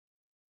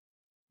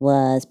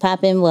Was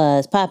poppin'.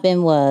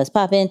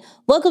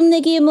 Welcome,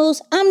 Nikki and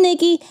Moose. I'm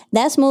Nikki.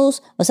 That's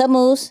Moose. What's up,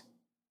 Moose?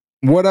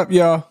 What up,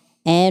 y'all?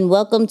 And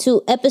welcome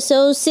to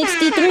episode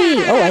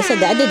 63. Oh, I said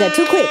that. I did that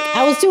too quick.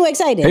 I was too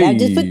excited. I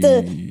just put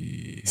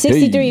the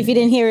 63 if you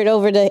didn't hear it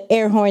over the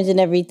air horns and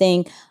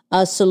everything.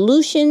 A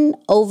solution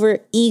over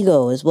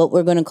ego is what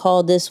we're going to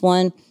call this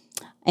one.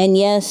 And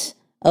yes,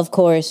 of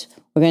course,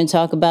 we're going to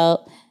talk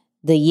about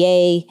the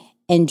Ye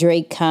and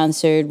Drake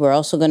concert. We're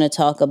also going to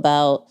talk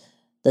about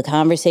the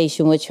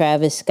conversation with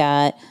Travis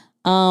Scott,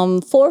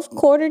 fourth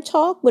quarter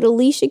talk with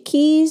Alicia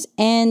Keys,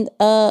 and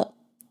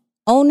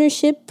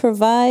ownership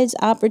provides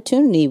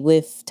opportunity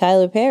with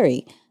Tyler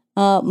Perry.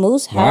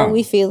 Moose, how are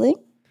we feeling?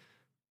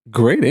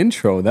 Great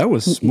intro. That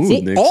was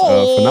smooth, Nick.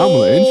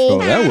 Phenomenal intro.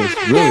 That was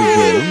really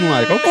good. I'm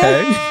like,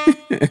 okay.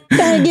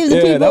 Trying to give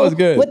the people that was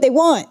good. what they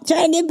want.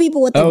 Trying to give people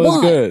what they want. That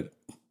was good.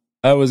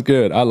 That was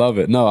good. I love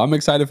it. No, I'm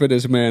excited for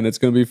this, man. It's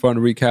going to be fun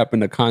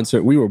recapping the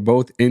concert. We were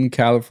both in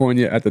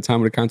California at the time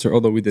of the concert,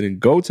 although we didn't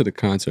go to the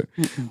concert.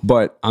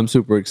 But I'm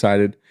super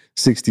excited.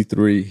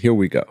 63. Here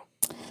we go.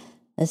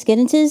 Let's get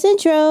into this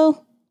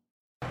intro.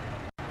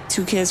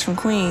 Two kids from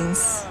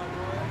Queens,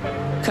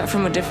 cut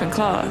from a different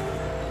cloth.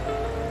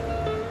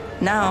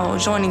 Now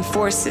joining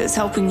forces,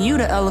 helping you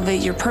to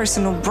elevate your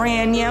personal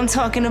brand. Yeah, I'm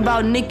talking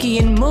about Nikki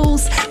and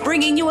Moose,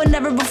 bringing you a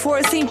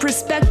never-before-seen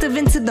perspective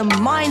into the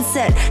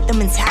mindset, the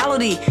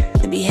mentality,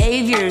 the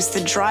behaviors,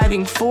 the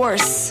driving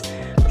force,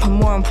 but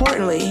more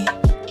importantly,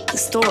 the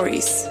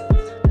stories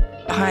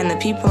behind the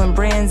people and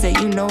brands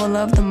that you know and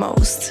love the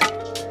most.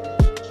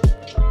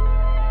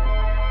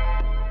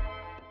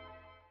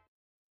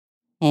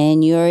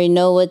 And you already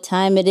know what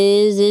time it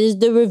is. It is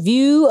the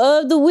review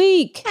of the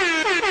week.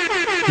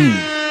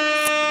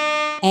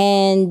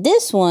 And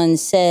this one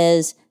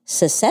says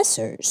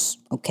successors,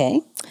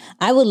 okay?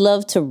 I would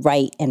love to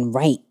write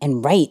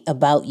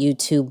about you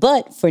two,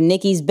 but for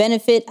Nikki's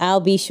benefit, I'll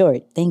be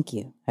short. Thank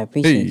you. I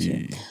appreciate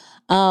you.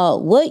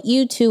 What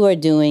you two are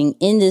doing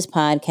in this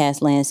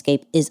podcast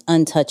landscape is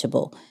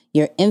untouchable.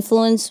 Your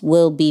influence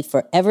will be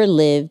forever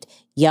lived.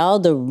 Y'all,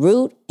 the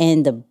root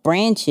and the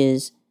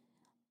branches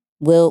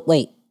will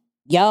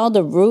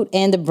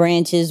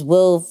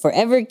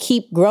forever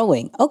keep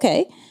growing.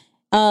 Okay.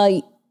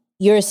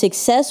 Your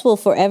success will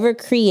forever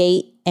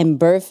create and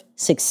birth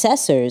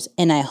successors,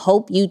 and I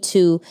hope you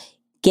two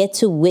get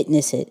to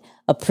witness it.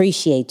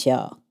 Appreciate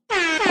y'all.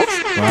 That's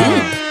deep.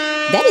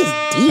 That is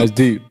deep. That's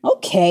deep.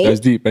 Okay. That's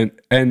deep.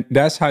 And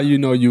that's how you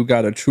know you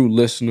got a true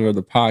listener of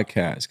the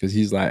podcast, because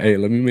he's like, hey,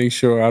 let me make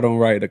sure I don't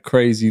write a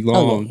crazy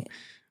long...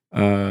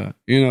 they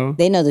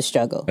know the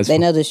struggle. They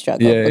know the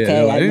struggle. Yeah,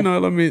 okay. Like,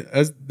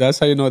 that's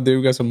how you know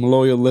we got some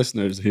loyal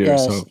listeners here.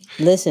 Yes. So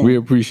listen, we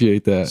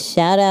appreciate that.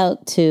 Shout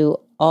out to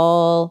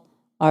all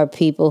our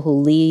people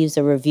who leaves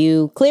a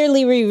review.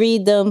 Clearly, we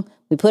read them.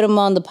 We put them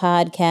on the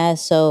podcast.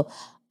 So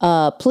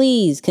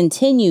please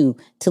continue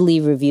to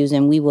leave reviews,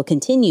 and we will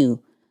continue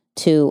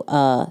to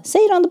say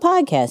it on the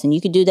podcast. And you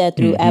can do that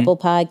through Apple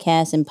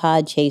Podcasts and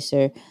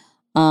Podchaser.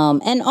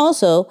 And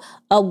also,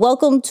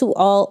 welcome to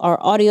all our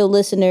audio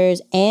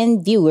listeners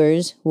and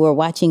viewers who are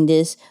watching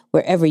this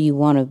wherever you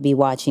want to be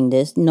watching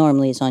this.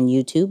 Normally it's on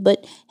YouTube,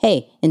 but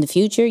hey, in the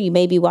future, you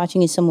may be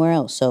watching it somewhere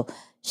else. So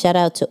shout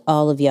out to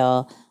all of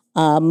y'all.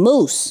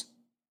 Moose,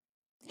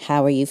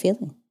 how are you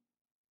feeling?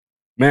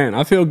 Man,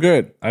 I feel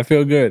good. I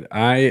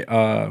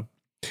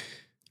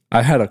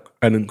had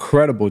an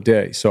incredible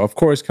day. So of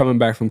course, coming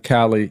back from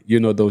Cali,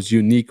 those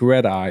unique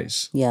red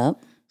eyes.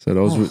 Yep. So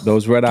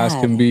those red eyes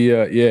can be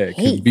a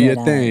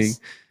thing. Eyes.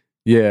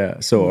 Yeah.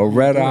 So a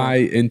red eye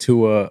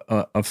into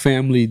a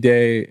family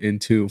day,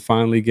 into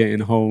finally getting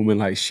home and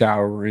like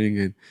showering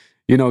and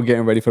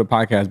getting ready for the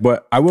podcast.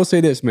 But I will say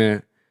this,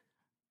 man.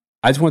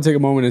 I just want to take a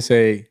moment and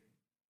say,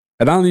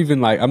 and I don't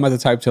even I'm not the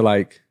type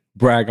to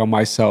brag on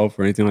myself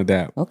or anything like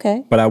that.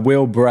 Okay. But I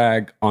will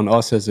brag on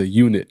us as a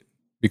unit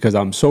because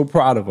I'm so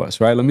proud of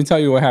us, right? Let me tell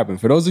you what happened.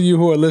 For those of you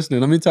who are listening,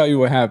 let me tell you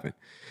what happened.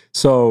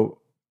 So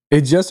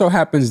it just so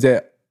happens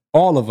that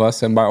all of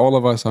us, and by all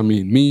of us, I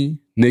mean me,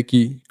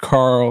 Nikki,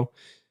 Carl,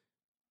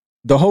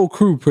 the whole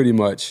crew pretty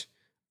much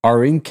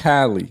are in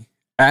Cali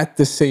at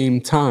the same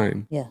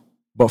time,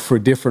 but for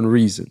different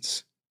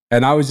reasons.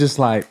 And I was just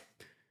like,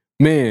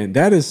 man,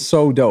 that is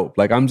so dope.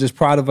 I'm just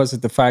proud of us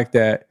at the fact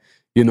that,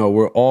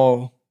 we're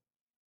all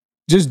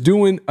just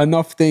doing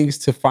enough things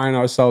to find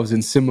ourselves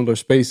in similar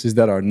spaces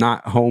that are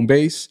not home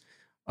base,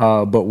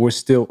 but we're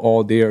still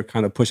all there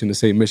kind of pushing the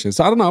same mission.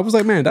 So I don't know. I was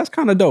like, man, that's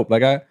kind of dope.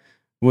 I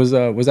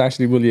was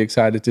actually really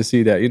excited to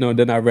see that.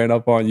 Then I ran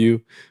up on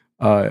you,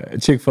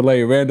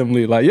 Chick-fil-A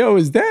randomly, yo,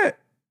 is that?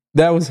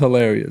 That was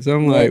hilarious.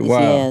 I'm like, wow.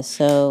 Yeah,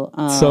 so...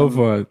 so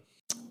fun.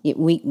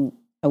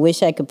 I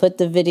wish I could put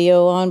the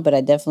video on, but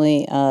I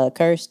definitely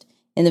cursed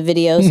in the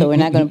video, so we're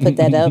not going to put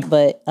that up.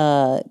 But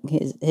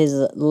his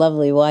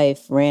lovely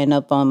wife ran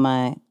up on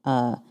my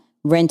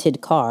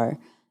rented car,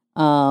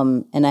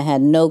 and I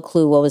had no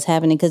clue what was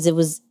happening because it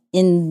was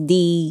in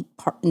the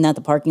not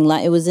the parking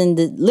lot. It was in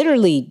the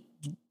literally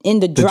in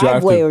the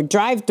driveway drive-thru. or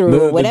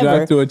drive-through or whatever. The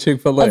drive-thru at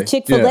Chick-fil-A. Of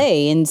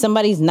Chick-fil-A, and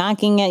somebody's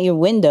knocking at your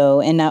window,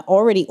 and I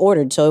already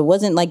ordered, so it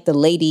wasn't like the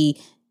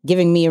lady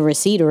giving me a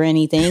receipt or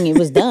anything. It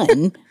was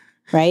done,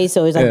 right?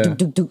 So it's like,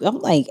 Yeah. I'm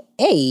like,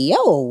 hey,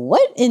 yo,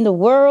 what in the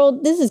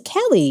world? This is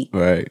Kelly.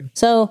 Right.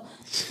 So,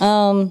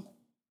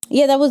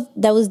 yeah, that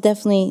was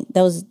definitely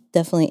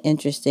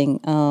interesting.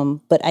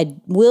 But I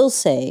will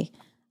say,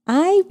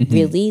 I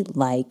really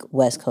like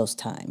West Coast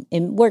time.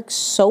 It works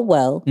so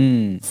well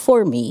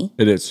for me.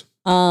 It is.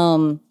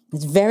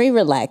 It's very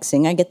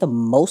relaxing. I get the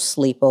most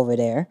sleep over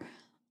there.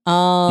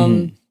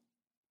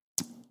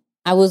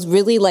 I was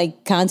really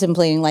like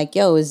contemplating, like,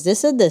 yo, is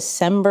this a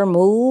December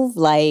move?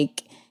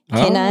 Like,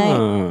 can I,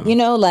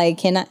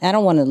 I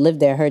don't want to live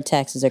there. Her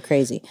taxes are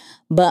crazy.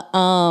 But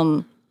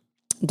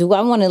do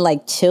I want to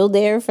like chill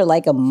there for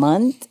like a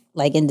month,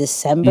 like in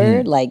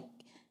December? Like,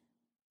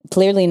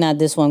 clearly not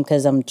this one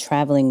because I'm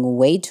traveling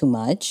way too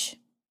much.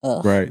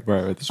 Ugh. Right.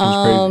 This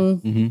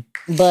one's crazy.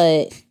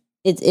 But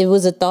it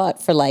was a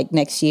thought for like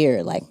next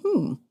year. Like,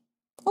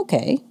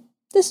 okay,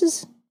 this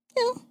is,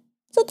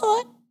 it's a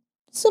thought.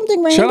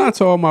 Something random. Shout out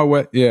to all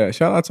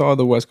shout out to all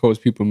the West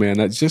Coast people, man.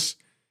 That's just,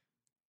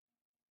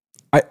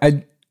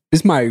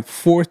 it's my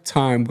fourth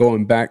time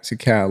going back to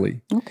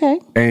Cali. Okay.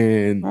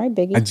 And all right,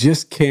 Biggie. I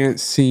just can't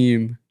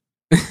seem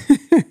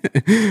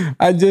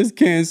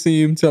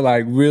to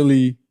like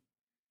really,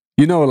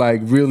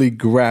 really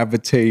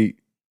gravitate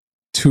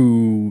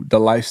to the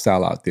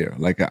lifestyle out there.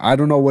 Like, I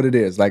don't know what it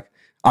is. Like,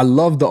 I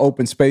love the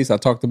open space. I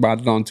talked about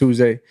it on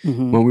Tuesday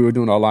when we were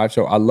doing our live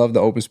show. I love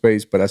the open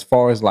space, but as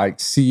far as like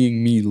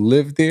seeing me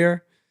live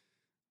there,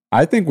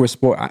 I think we're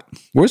spoiled.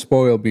 We're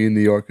spoiled being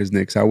New Yorkers,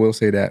 Knicks. I will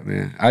say that,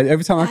 man.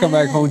 Every time I come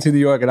back home to New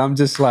York, and I'm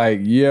just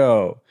like,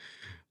 yo,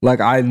 like,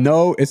 I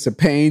know it's a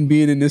pain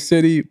being in this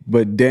city,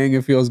 but dang,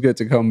 it feels good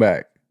to come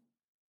back.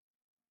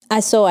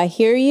 So I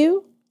hear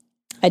you.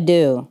 I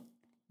do.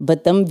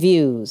 But them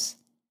views,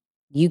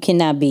 you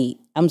cannot beat.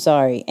 I'm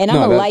sorry. And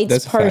I'm a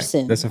lights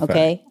person. That's a fact.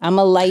 Okay. I'm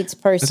a lights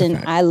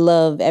person. I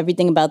love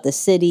everything about the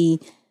city,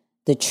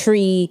 the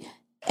tree,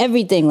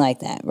 everything like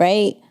that.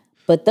 Right.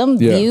 But them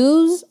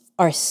views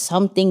are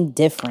something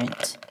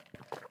different.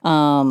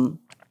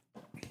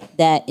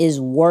 That is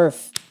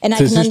worth, and I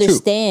can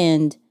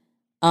understand.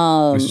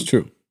 This is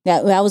true.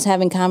 I was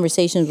having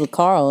conversations with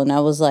Carl, and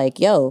I was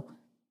like, yo,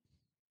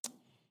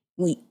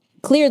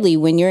 clearly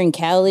when you're in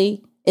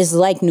Cali, it's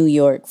like New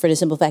York for the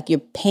simple fact you're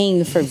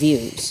paying for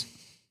views.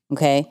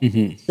 Okay.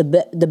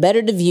 The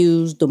better the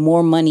views, the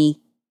more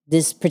money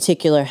this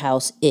particular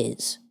house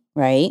is,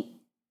 right?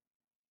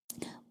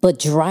 But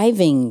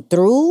driving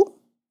through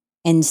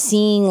and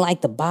seeing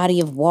like the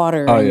body of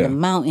water and the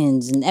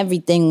mountains and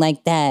everything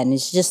like that, and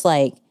it's just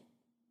like,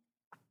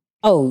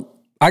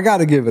 I got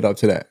to give it up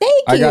to that.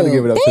 I got to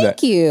give it up to that.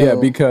 Thank you. Yeah,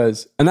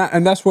 because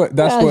that's what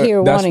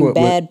here wanting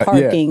bad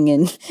parking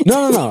and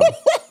no.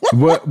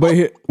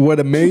 What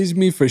amazed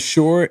me for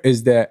sure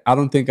is that I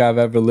don't think I've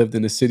ever lived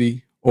in a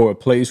city or a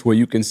place where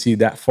you can see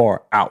that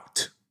far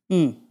out.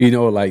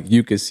 Like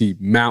you can see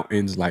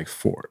mountains like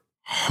for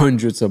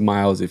hundreds of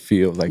miles, it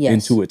feels like,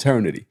 into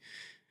eternity.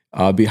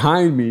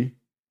 Behind me,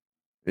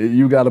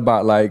 you got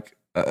about like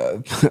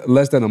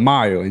less than a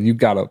mile and you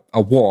got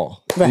a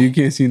wall. Right. You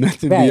can't see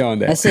nothing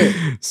beyond that. That's it.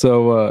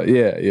 So,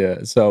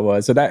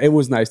 So that it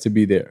was nice to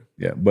be there.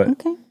 Yeah, but.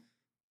 Okay.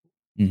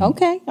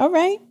 Okay. All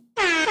right.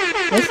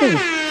 Listen,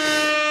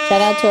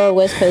 shout out to our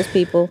West Coast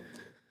people.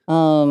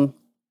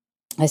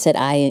 I said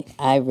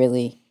I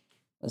really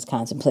was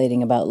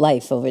contemplating about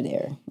life over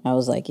there. I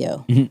was like,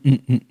 yo,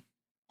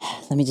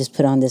 let me just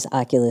put on this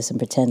Oculus and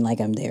pretend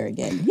like I'm there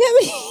again.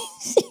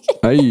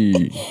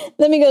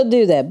 Let me go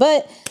do that.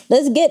 But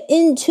let's get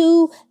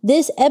into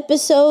this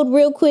episode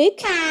real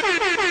quick.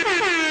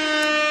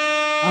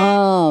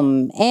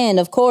 And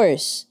of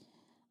course,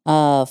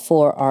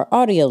 for our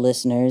audio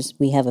listeners,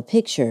 we have a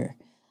picture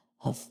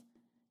of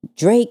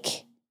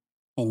Drake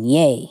and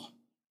Ye,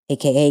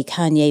 aka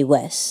Kanye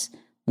West,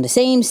 on the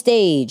same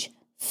stage,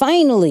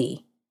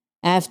 finally,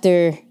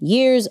 after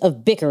years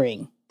of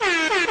bickering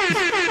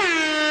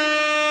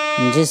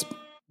and just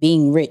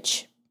being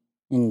rich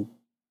and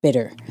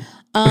bitter.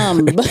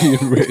 Being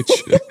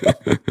rich.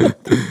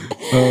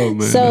 Oh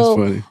man, so,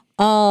 that's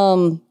funny.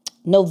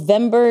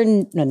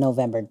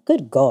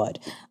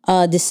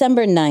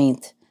 December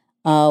 9th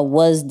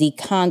was the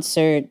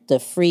concert, the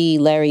Free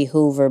Larry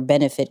Hoover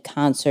benefit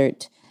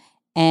concert.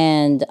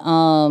 And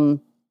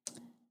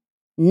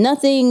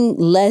nothing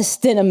less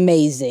than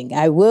amazing.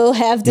 I will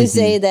have to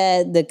say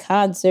that the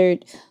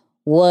concert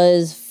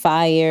was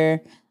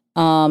fire.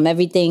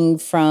 Everything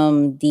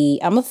from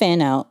I'm a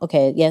fan out.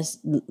 Okay, yes,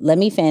 let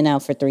me fan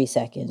out for 3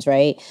 seconds,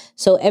 right?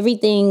 So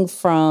everything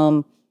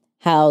from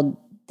how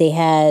they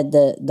had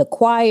the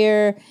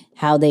choir,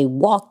 how they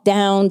walked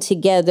down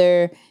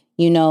together,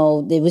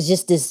 it was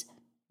just this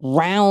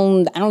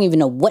round, I don't even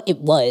know what it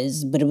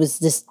was, but it was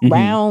this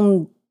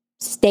round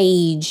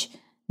stage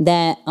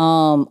that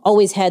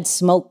always had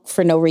smoke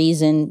for no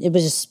reason. It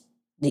was just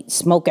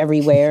smoke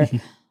everywhere.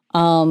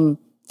 From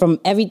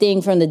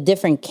everything from the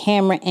different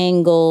camera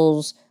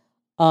angles,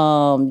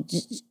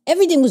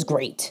 Everything was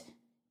great.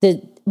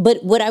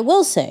 But what I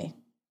will say,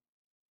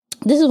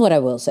 this is what I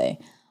will say.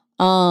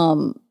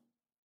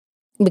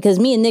 Because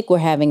me and Nick were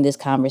having this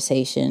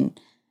conversation.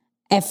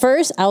 At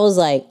first, I was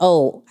like,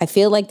 "Oh, I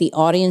feel like the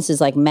audience is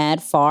like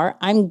mad far."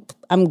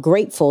 I'm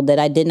grateful that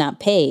I did not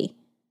pay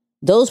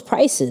those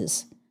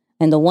prices,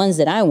 and the ones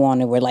that I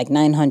wanted were like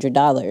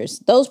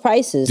 $900. Those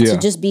prices to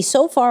just be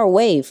so far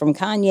away from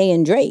Kanye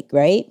and Drake,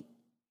 right?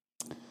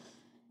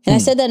 And I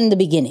said that in the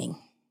beginning,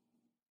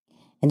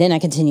 and then I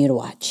continued to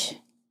watch,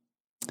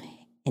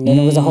 and then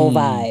it was a whole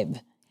vibe.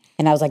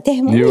 And I was like,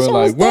 damn, I wish I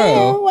was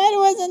there. Why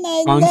wasn't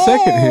I on there?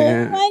 second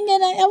hand. Why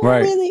can't I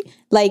really?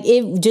 Like,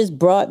 it just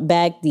brought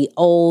back the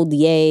old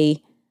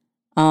Ye.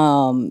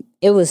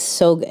 It was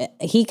so good.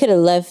 He could have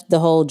left the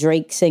whole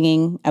Drake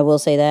singing. I will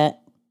say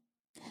that.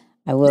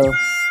 I will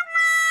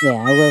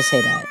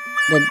say that.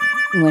 That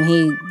when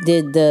he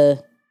did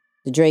the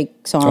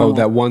Drake song. Oh,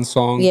 that one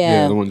song?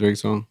 Yeah, the one Drake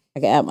song.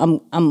 Okay,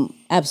 I'm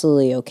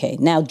absolutely okay.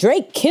 Now,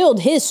 Drake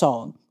killed his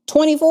song.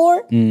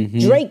 24,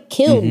 Drake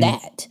killed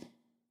that.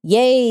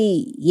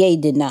 Ye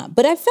did not.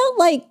 But I felt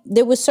like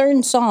there were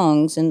certain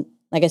songs, and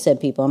like I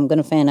said, people, I'm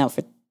going to fan out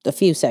for a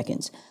few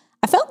seconds.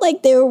 I felt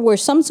like there were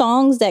some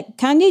songs that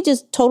Kanye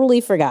just totally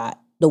forgot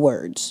the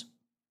words.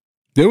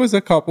 There was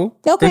a couple,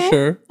 for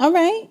sure. All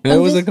right.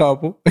 There was a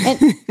couple.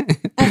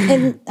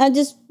 and I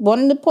just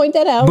wanted to point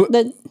that out.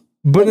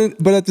 But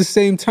at the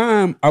same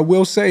time, I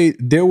will say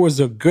there was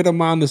a good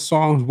amount of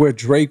songs where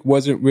Drake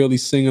wasn't really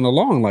singing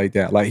along like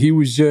that. Like, he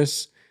was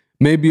just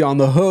maybe on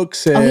the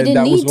hooks, and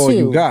that was all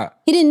you got.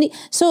 He didn't need,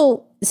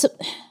 so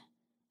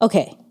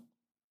okay.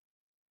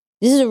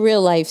 This is a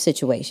real life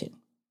situation.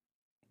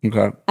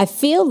 Okay. I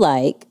feel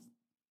like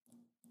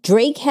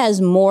Drake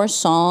has more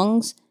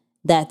songs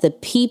that the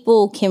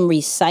people can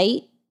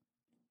recite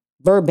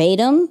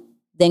verbatim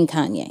than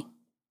Kanye.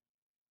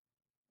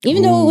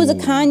 Even though it was a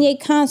Kanye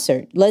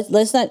concert,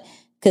 let's not,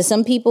 because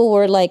some people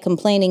were like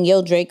complaining,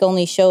 yo, Drake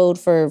only showed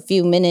for a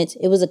few minutes.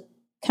 It was a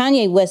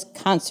Kanye West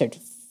concert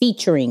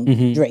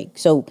featuring Drake.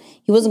 So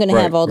he wasn't going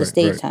to have all the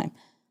stage time.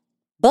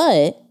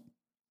 But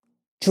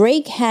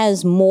Drake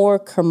has more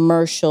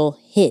commercial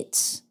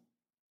hits.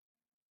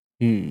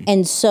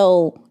 And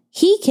so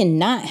he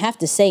cannot have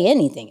to say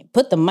anything.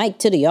 Put the mic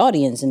to the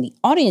audience, and the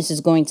audience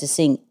is going to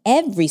sing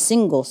every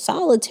single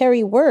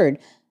solitary word.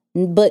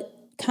 But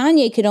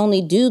Kanye could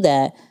only do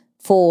that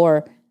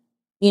for,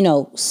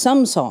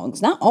 some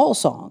songs, not all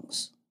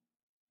songs.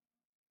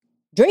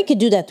 Drake could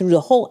do that through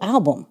the whole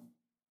album.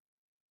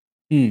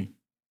 The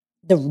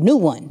new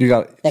one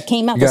that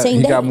came out the same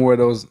day. He got more of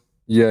those.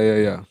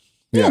 Yeah.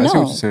 I see what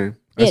you're saying.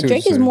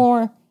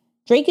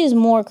 Drake is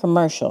more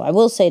commercial. I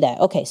will say that.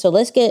 Okay, so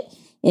let's get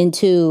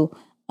into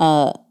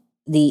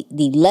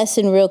the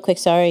lesson real quick.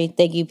 Sorry,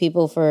 thank you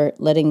people for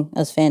letting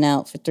us fan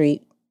out for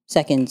 3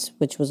 seconds,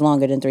 which was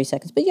longer than 3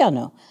 seconds, but y'all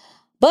know.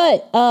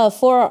 But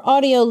for our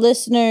audio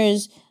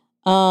listeners,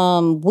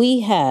 we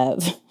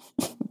have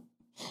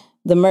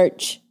the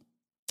merch,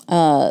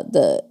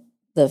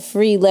 the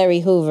free Larry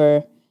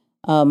Hoover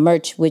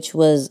merch, which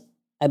was,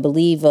 I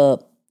believe, a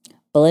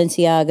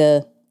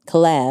Balenciaga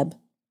collab,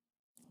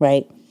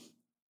 right?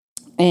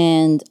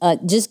 And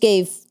just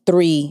gave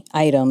 3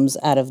 items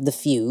out of the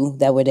few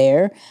that were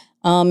there.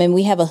 And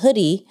we have a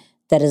hoodie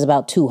that is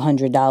about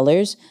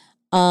 $200,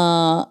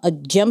 a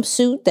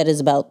jumpsuit that is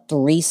about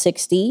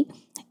 $360,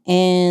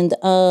 and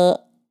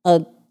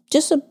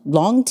just a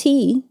long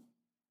tee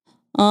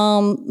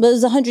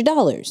was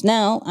 $100.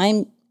 Now,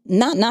 I'm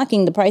not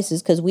knocking the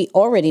prices because we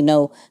already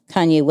know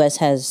Kanye West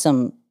has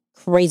some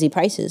crazy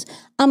prices.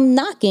 I'm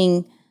not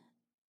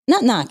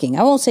knocking,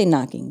 I won't say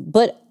knocking,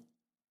 but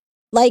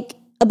like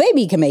a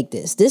baby can make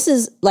this. This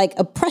is like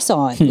a press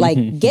on.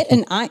 Like, get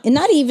an iron,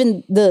 not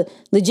even the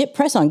legit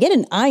press on, get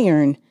an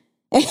iron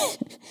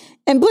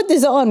and put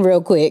this on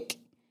real quick.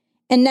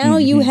 And now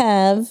you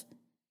have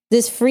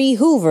this free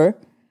Hoover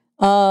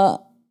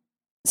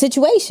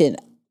situation.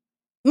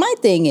 My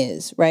thing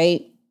is,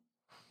 right,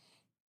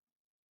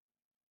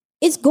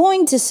 it's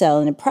going to sell,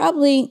 and it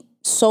probably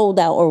sold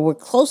out or we're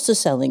close to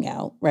selling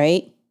out,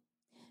 right?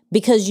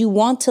 Because you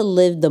want to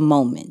live the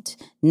moment.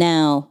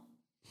 Now,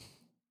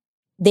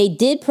 they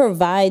did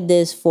provide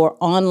this for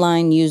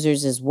online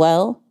users as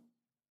well,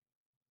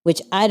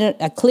 which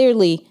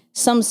clearly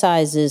some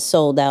sizes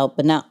sold out,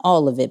 but not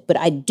all of it. But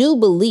I do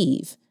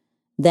believe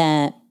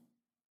that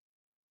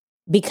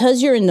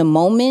because you're in the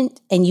moment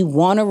and you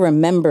want to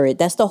remember it,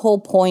 that's the whole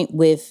point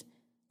with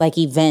like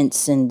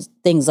events and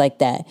things like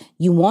that.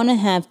 You want to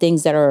have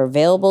things that are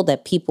available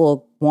that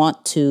people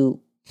want to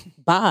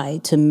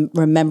buy to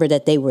remember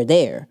that they were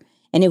there.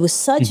 And it was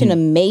such an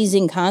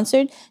amazing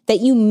concert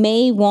that you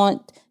may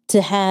want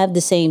to have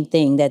the same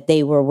thing that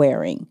they were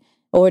wearing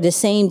or the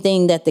same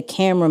thing that the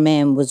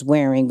cameraman was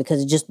wearing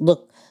because it just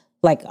looked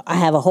like I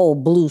have a whole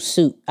blue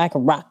suit. I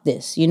could rock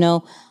this,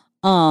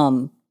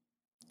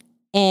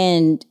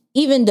 and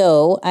even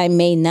though I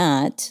may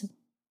not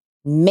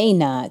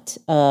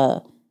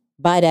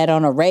buy that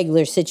on a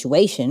regular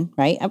situation,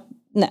 right? I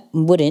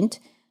wouldn't.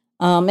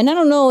 And I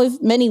don't know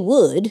if many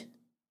would.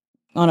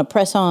 on a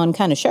press-on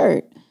kind of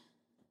shirt.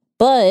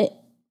 But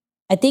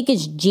I think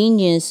it's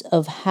genius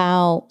of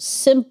how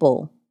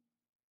simple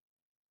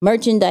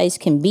merchandise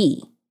can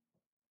be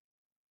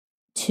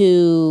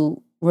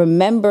to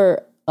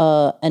remember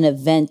an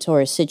event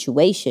or a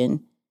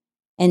situation,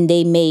 and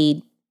they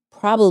made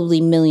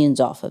probably millions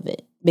off of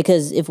it.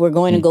 Because if we're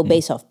going to go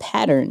based off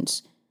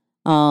patterns,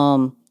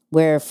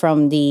 where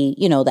from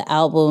the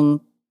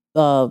album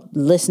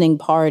listening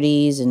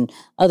parties and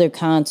other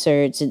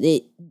concerts,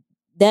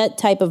 that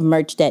type of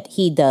merch that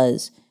he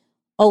does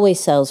always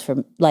sells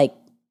for, like,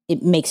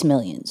 it makes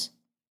millions.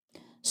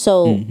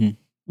 So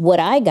what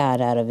I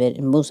got out of it,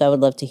 and Moose, I would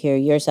love to hear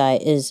your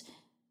side, is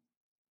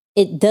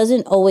it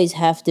doesn't always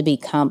have to be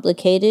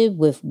complicated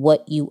with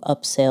what you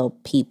upsell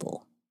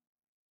people.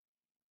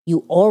 They're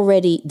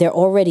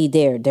already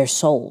there. They're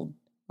sold.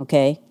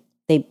 Okay.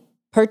 They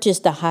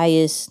purchased the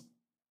highest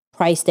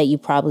price that you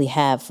probably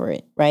have for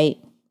it, right?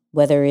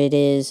 Whether it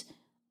is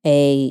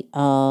a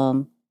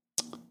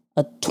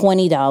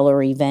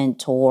 $20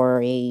 event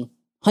or a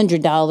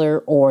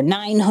 $100 or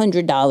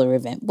 $900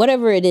 event,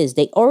 whatever it is,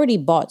 they already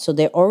bought. So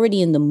they're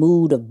already in the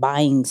mood of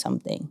buying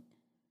something,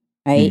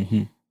 right?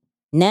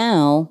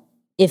 Now,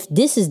 if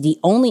this is the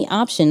only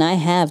option I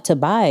have to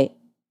buy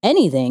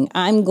anything,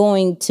 I'm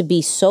going to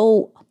be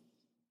so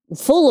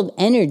full of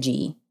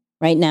energy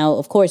right now.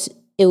 Of course,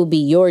 it will be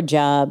your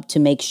job to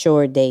make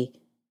sure they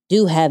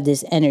do have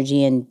this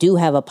energy and do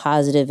have a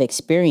positive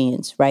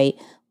experience, right?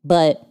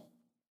 But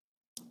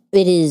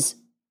it is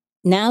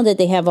now that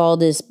they have all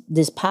this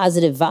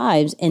positive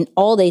vibes and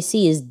all they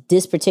see is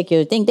this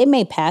particular thing. They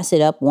may pass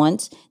it up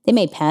once. They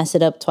may pass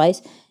it up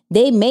twice.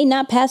 They may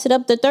not pass it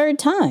up the third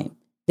time.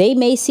 They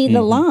may see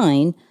the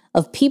line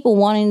of people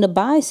wanting to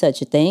buy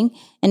such a thing.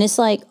 And it's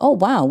like, oh,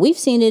 wow, we've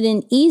seen it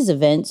in ease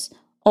events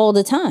all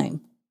the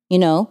time,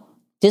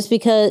 just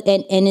because,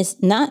 and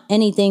it's not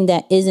anything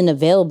that isn't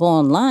available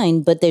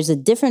online, but there's a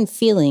different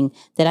feeling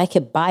that I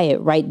could buy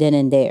it right then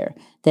and there,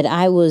 that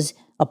I was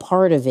a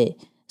part of it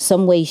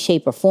some way,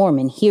 shape, or form.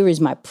 And here is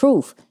my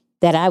proof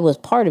that I was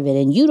part of it.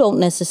 And you don't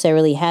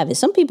necessarily have it.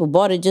 Some people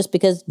bought it just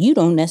because you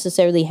don't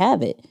necessarily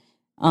have it.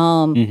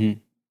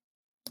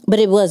 But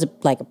it was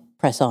like a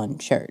press-on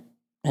shirt.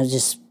 I was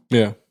just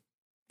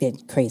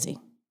getting crazy.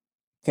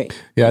 Great.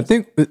 Yeah, I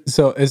think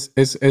so.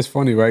 It's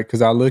funny, right?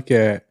 Because I look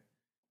at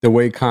the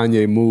way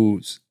Kanye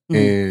moves,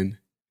 and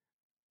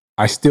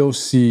I still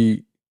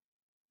see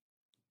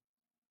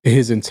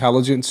his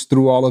intelligence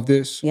through all of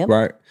this,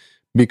 right?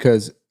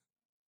 Because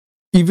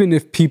even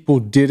if people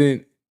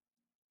didn't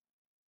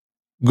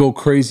go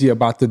crazy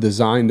about the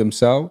design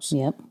themselves,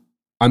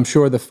 I'm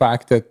sure the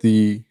fact that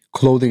the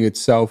clothing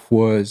itself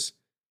was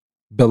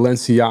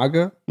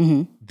Balenciaga,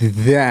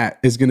 that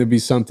is going to be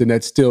something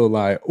that's still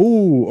like,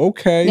 ooh,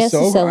 okay. That's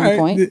so a selling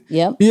point.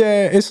 Yep.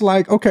 Yeah, it's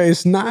like, okay,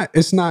 it's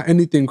not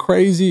anything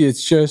crazy.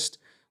 It's just,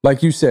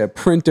 like you said,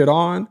 printed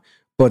on,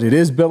 but it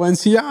is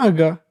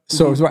Balenciaga.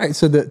 So, right.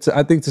 So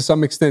I think to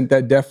some extent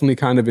that definitely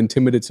kind of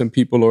intimidated some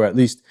people, or at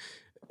least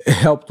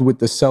helped with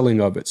the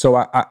selling of it. So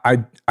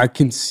I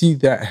can see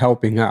that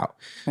helping out.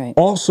 Right.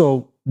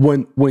 Also,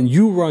 when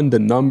you run the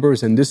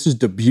numbers, and this is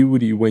the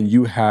beauty when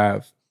you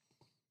have,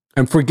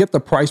 and forget the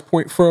price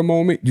point for a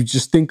moment, you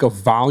just think of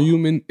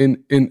volume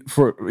in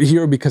for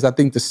here, because I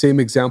think the same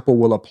example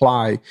will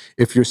apply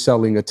if you're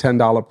selling a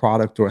 $10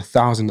 product or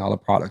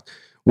 $1,000 product.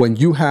 When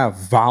you have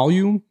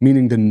volume,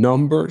 meaning the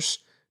numbers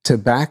to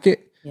back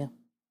it,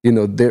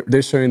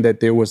 they're showing that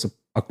there was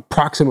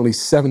approximately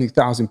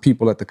 70,000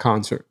 people at the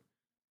concert.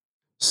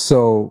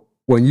 So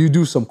when you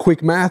do some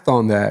quick math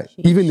on that,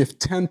 even if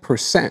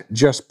 10%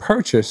 just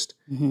purchased,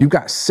 you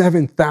got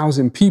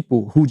 7,000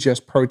 people who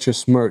just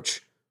purchased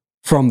merch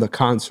from the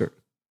concert,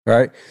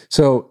 right?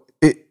 So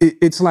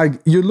it's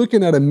like you're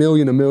looking at $1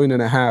 million,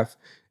 $1.5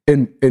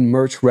 million in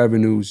merch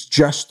revenues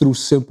just through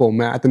simple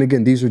math. And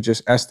again, these are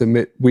just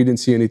estimate. We didn't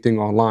see anything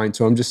online,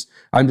 so I'm just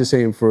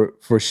saying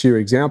for sheer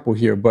example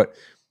here. But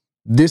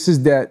this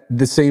is the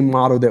same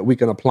model that we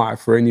can apply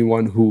for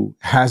anyone who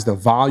has the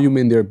volume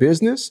in their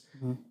business.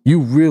 You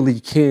really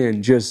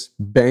can just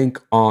bank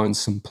on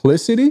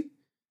simplicity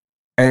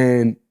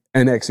and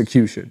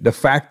execution. The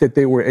fact that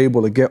they were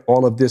able to get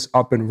all of this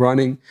up and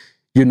running,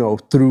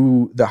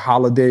 through the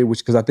holiday,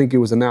 because I think it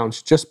was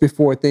announced just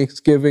before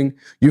Thanksgiving,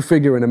 you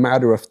figure in a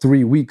matter of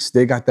 3 weeks,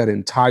 they got that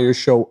entire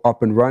show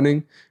up and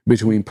running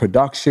between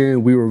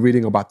production. We were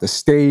reading about the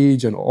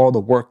stage and all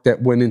the work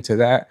that went into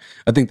that.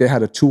 I think they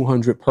had a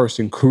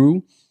 200-person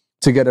crew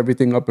to get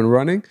everything up and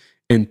running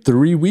in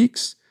 3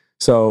 weeks.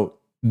 So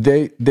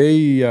you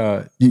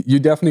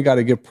definitely got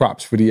to give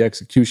props for the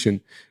execution,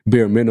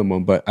 bare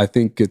minimum. But I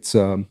think it's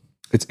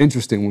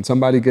interesting when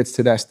somebody gets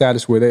to that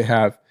status where they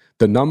have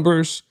the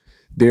numbers.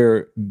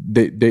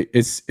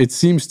 It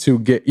seems to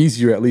get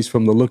easier, at least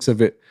from the looks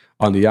of it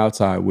on the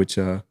outside, which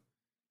I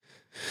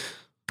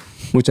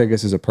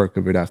guess is a perk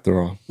of it after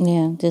all.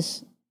 Yeah,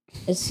 it's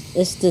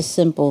the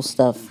simple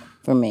stuff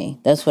for me.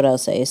 That's what I'll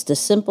say. It's the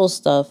simple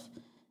stuff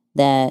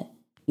that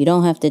you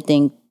don't have to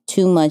think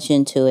too much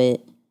into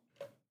it.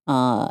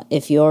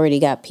 If you already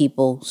got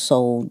people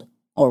sold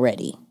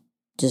already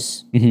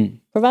Just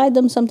provide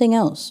them something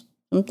else,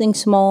 something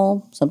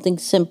small, something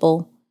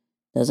simple.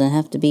 Doesn't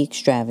have to be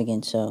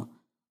extravagant. So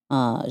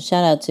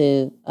shout out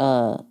to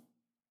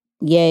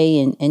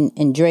Ye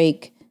and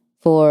Drake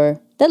for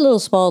that little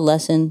small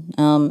lesson,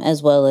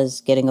 as well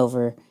as getting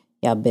over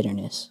y'all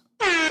bitterness.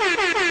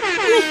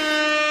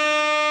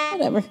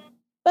 Whatever.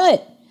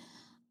 But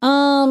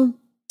all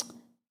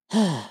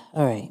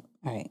right.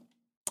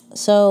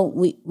 So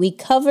we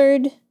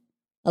covered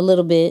a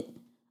little bit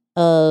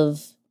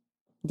of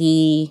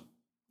the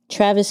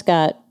Travis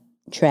Scott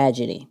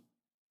tragedy.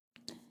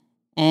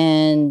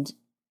 And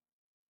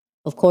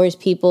of course,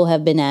 people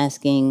have been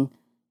asking,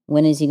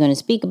 when is he going to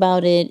speak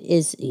about it?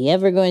 Is he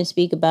ever going to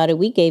speak about it?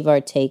 We gave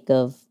our take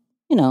of,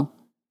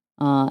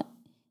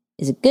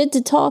 is it good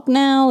to talk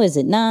now? Is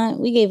it not?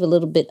 We gave a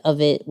little bit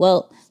of it.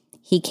 Well,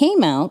 he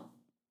came out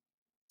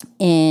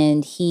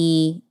and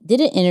he did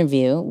an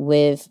interview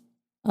with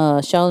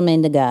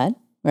Charlemagne the God,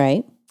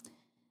 right?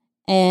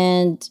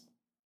 And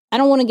I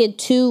don't want to get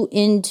too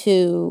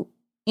into,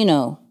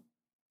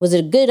 was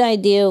it a good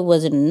idea?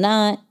 Was it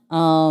not?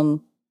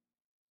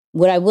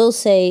 What I will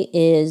say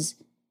is,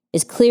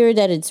 it's clear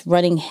that it's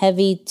running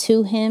heavy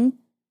to him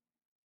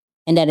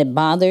and that it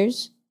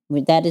bothers.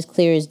 That is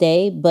clear as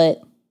day.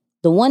 But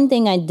the one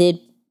thing I did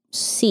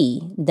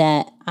see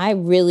that I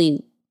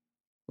really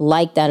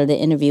liked out of the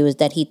interview is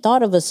that he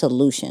thought of a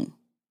solution,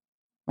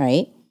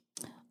 right?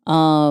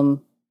 And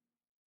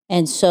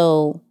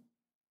so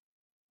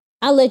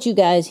I'll let you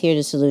guys hear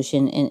the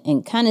solution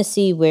and kind of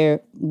see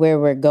where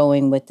we're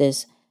going with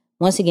this.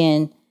 Once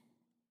again,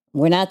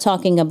 we're not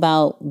talking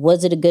about,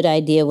 was it a good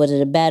idea? Was it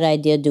a bad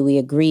idea? Do we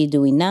agree? Do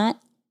we not?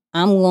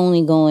 I'm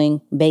only going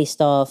based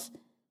off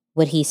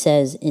what he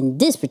says in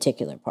this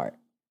particular part.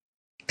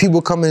 People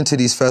come into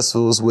these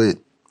festivals with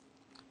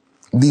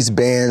these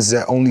bands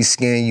that only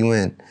scan you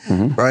in,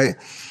 right?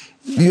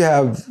 You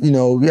have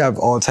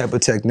all type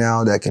of tech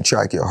now that can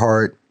track your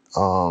heart,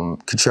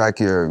 can track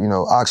your,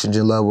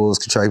 oxygen levels,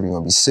 can track if you're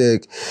gonna be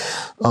sick.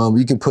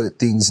 You can put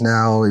things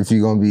now if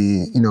you're gonna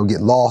be,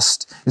 get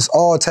lost. It's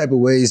all type of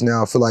ways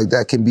now. I feel like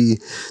that can be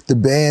the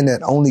band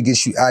that only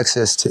gets you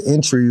access to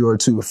entry or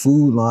to a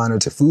food line or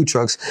to food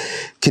trucks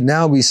can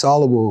now be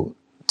soluble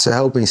to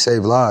helping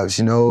save lives,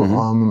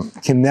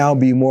 can now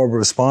be more of a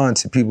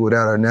response to people that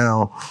are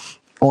now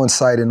on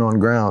site and on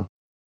ground.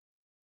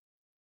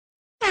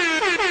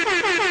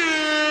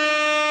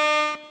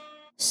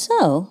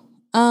 So,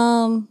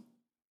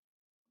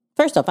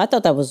 first off, I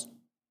thought that was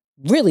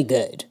really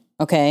good.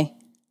 Okay.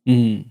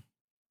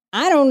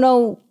 I don't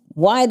know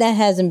why that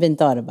hasn't been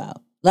thought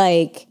about.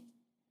 And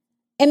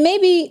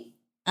maybe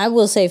I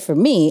will say for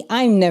me,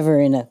 I'm never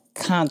in a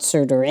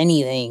concert or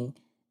anything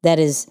that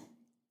is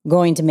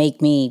going to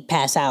make me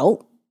pass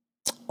out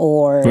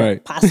or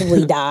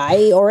possibly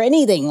die or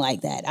anything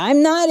like that.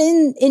 I'm not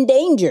in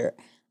danger.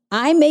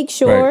 I make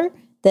sure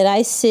that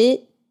I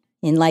sit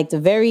in the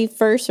very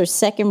first or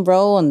second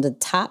row on the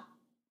top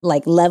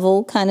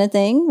level kind of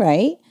thing,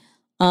 right?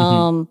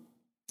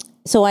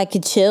 So I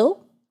could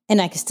chill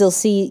and I could still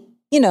see,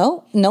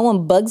 no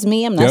one bugs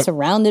me. I'm not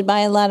surrounded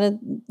by a lot of,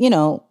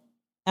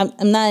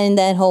 I'm not in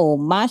that whole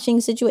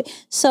moshing situation.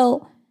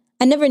 So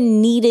I never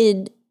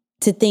needed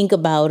to think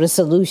about a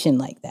solution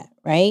like that,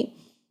 right?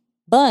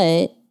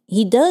 But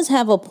he does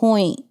have a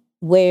point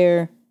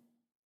where,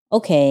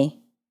 okay,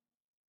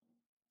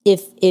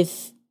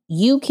 if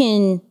you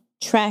can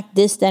track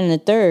this, that, and the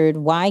third,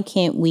 why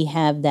can't we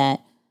have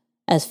that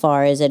as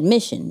far as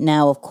admission?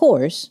 Now, of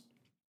course,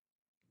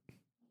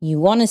 you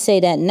want to say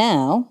that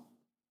now,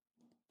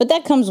 but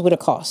that comes with a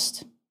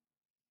cost.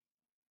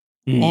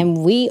 And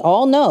we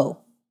all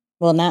know,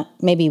 well, not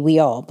maybe we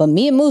all, but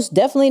me and Moose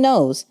definitely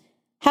knows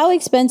how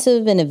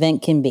expensive an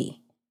event can be.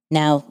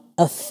 Now,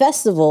 a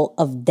festival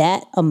of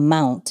that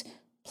amount,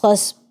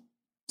 plus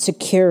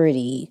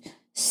security,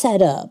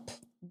 setup,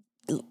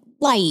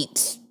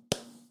 lights,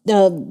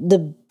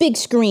 the big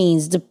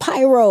screens, the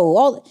pyro,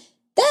 all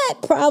that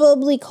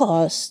probably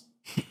costs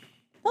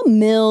 $1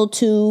 million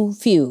to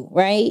few,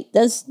 right?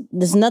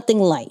 There's nothing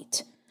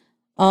light.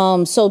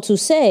 So to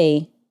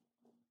say,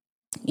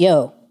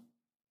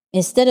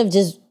 instead of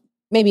just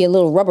maybe a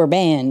little rubber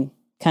band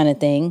kind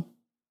of thing,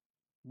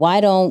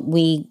 why don't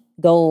we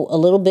go a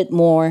little bit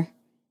more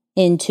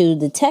into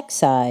the tech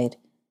side?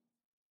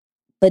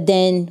 But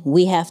then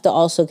we have to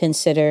also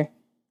consider,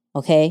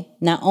 okay,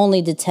 not only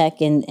the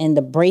tech and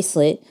the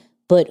bracelet,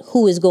 but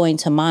who is going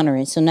to monitor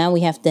it. So now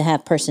we have to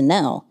have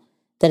personnel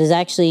that is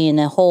actually in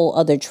a whole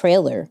other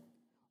trailer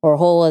or a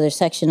whole other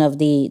section of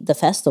the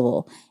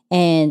festival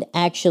and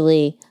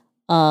actually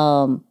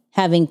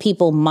having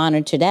people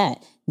monitor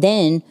that.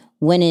 Then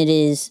when it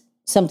is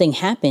something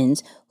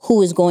happens,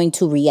 who is going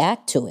to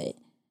react to it?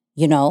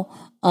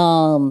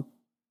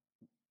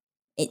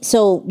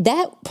 So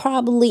that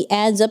probably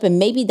adds up, and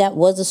maybe that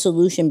was a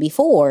solution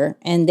before,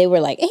 and they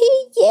were like, hey,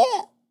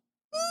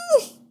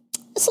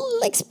 it's a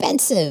little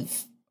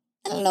expensive.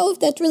 I don't know if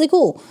that's really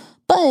cool.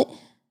 But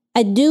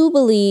I do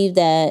believe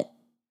that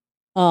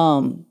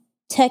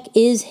tech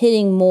is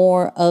hitting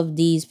more of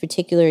these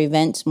particular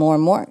events more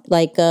and more.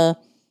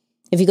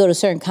 if you go to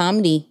certain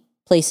comedy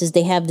places,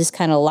 they have this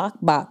kind of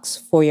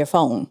lockbox for your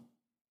phone,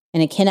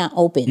 and it cannot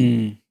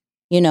open.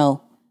 You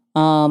know,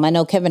 I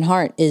know Kevin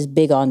Hart is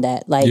big on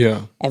that. Like,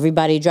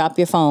 everybody drop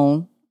your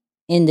phone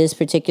in this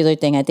particular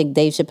thing. I think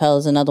Dave Chappelle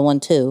is another one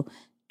too.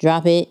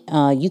 Drop it.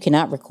 You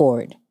cannot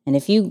record. And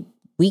if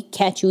we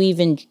catch you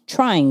even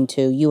trying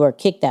to, you are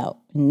kicked out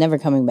and never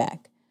coming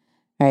back.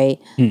 Right.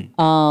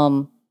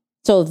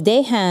 So if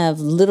they have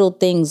little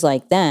things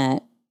like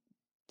that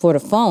for the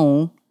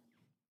phone,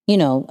 you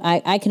know,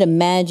 I could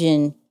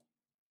imagine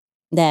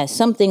that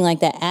something like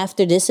that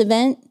after this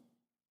event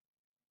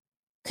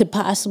could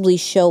possibly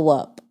show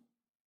up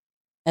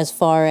as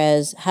far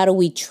as how do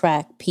we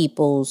track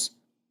people's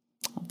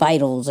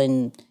vitals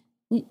and,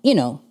 you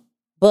know,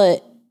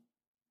 but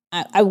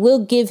I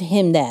will give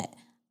him that.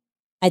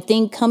 I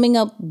think coming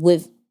up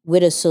with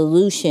a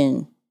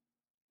solution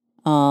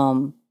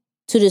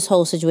to this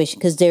whole situation,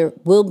 because there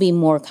will be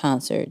more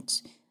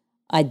concerts.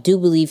 I do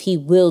believe he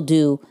will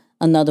do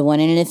another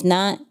one. And if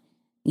not,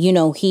 you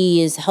know,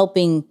 he is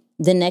helping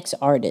the next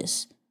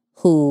artist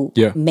who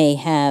may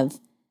have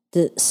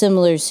the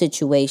similar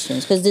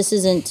situations. Because this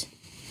isn't,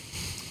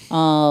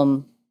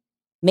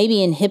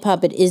 maybe in hip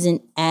hop, it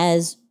isn't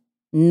as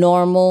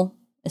normal,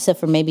 except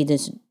for maybe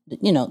this,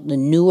 you know, the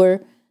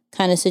newer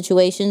kind of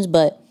situations.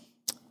 But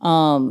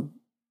the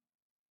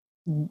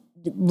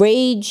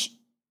rage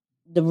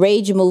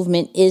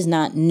movement is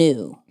not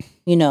new.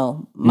 You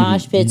know,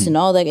 mosh pits and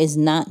all that is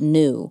not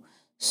new.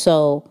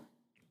 So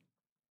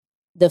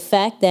the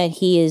fact that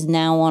he is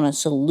now on a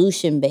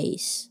solution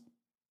base,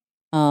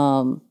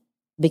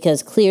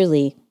 because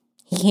clearly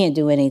he can't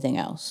do anything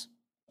else.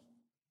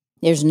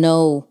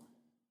 Don't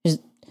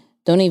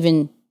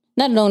even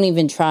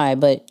try,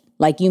 but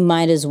like you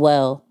might as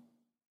well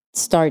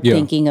start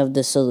thinking of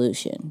the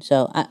solution.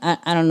 So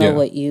I don't know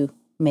what you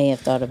may have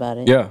thought about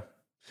it.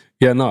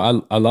 Yeah,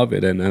 no, I love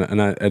it, and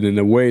in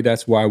a way,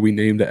 that's why we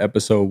named the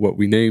episode what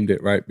we named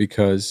it, right?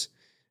 Because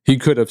he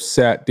could have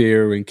sat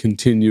there and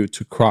continued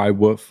to cry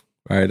wolf,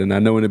 right? And I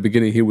know in the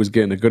beginning he was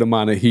getting a good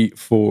amount of heat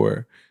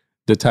for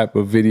the type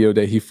of video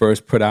that he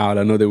first put out.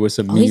 I know there were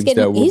some memes that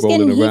were rolling around. He's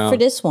getting heat for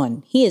this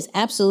one. He is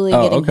absolutely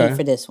getting heat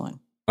for this one.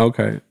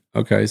 Okay.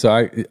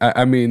 So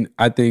I mean,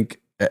 I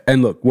think,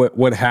 and look,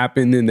 what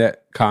happened in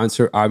that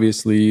concert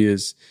obviously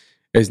is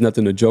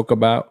nothing to joke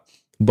about,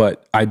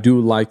 but I do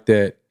like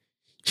that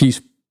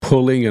he's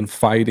pulling and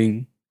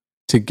fighting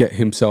to get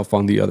himself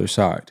on the other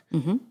side.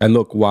 And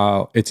look,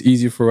 while it's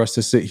easy for us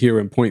to sit here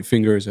and point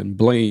fingers and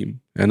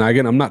blame, and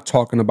again, I'm not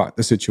talking about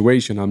the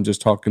situation, I'm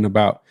just talking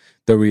about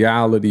the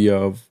reality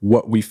of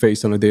what we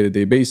face on a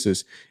day-to-day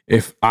basis.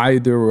 If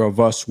either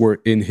of us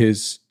were in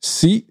his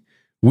seat,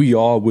 we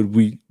all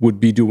would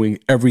be doing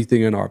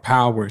everything in our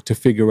power to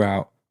figure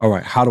out, all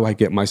right, how do I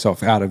get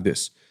myself out of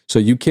this? So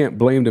you can't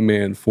blame the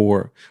man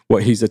for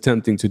what he's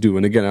attempting to do.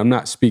 And again, I'm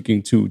not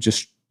speaking to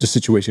just the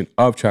situation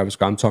of Travis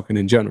Scott. I'm talking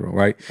in general,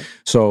 right?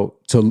 So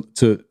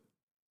to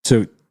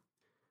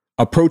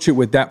approach it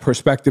with that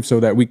perspective so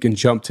that we can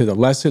jump to the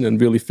lesson and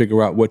really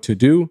figure out what to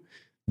do,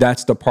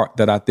 that's the part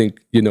that I think,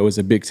 you know, is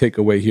a big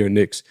takeaway here,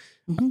 Nix.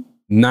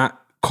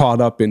 Not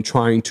caught up in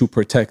trying to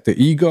protect the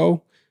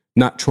ego,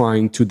 not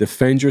trying to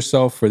defend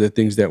yourself for the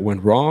things that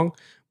went wrong,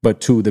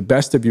 but to the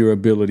best of your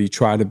ability,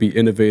 try to be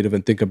innovative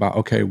and think about,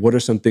 okay, what are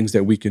some things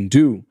that we can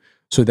do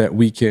so that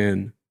we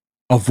can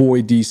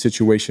avoid these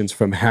situations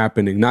from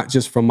happening, not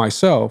just for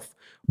myself,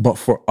 but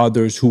for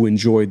others who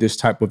enjoy this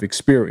type of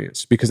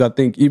experience. Because I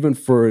think even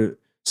for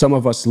some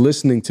of us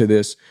listening to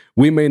this,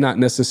 we may not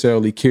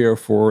necessarily care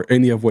for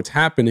any of what's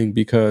happening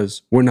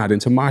because we're not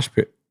into mosh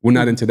pit. We're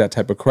not into that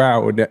type of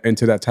crowd or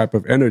into that type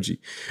of energy.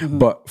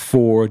 But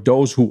for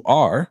those who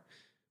are,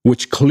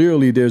 which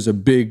clearly there's a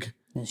big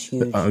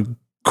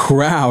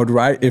crowd,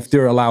 right? If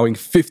they're allowing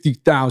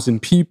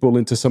 50,000 people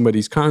into some of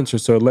these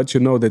concerts, so it lets you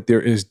know that there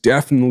is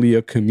definitely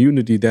a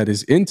community that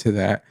is into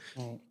that.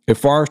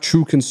 If our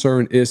true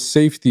concern is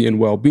safety and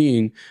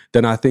well-being,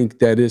 then I think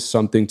that is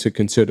something to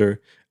consider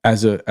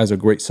as a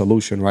great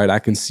solution, right? I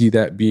can see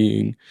that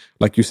being,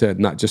 like you said,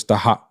 not just a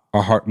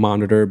heart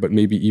monitor, but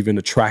maybe even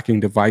a tracking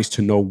device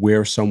to know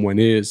where someone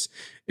is.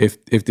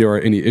 If there are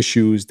any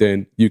issues,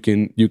 then you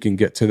can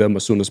get to them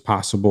as soon as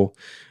possible.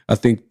 I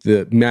think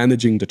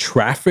managing the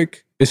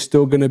traffic is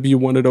still going to be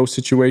one of those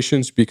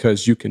situations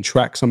because you can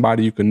track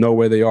somebody, you can know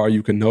where they are,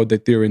 you can know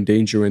that they're in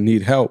danger and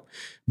need help.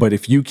 But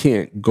if you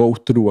can't go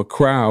through a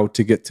crowd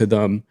to get to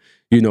them,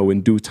 you know,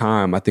 in due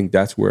time, I think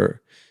that's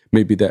where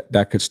maybe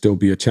that could still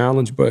be a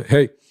challenge. But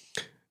hey,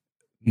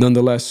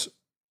 nonetheless,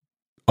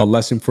 a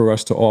lesson for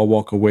us to all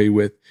walk away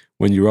with: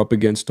 when you're up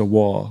against a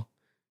wall,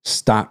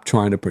 stop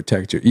trying to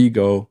protect your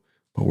ego,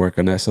 but work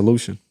on that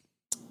solution.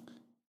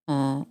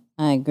 I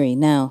agree.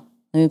 Now,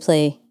 let me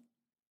play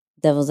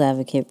devil's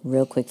advocate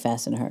real quick,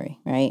 fast and hurry,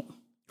 right?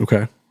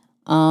 Okay.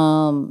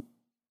 No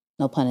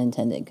pun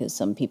intended, because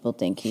some people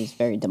think he's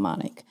very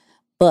demonic.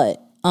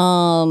 But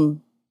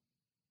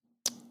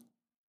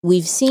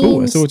we've seen...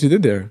 Oh, I saw what you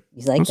did there.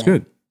 He's like That's that.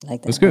 good.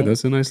 Like that, That's good. right?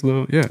 That's a nice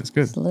little... Yeah, it's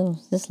good. Just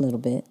a little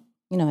bit.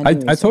 you know,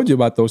 I told you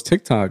about those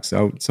TikToks.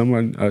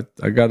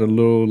 I got a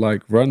little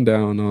like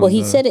rundown on. Well,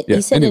 he said it. Yeah,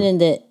 he said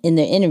anyway. it in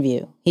the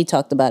interview. He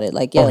talked about it.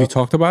 Like, yo, Oh, he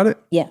talked about it.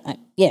 yeah.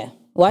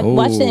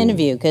 Watch the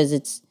interview because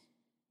it's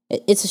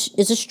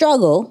a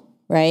struggle,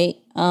 right?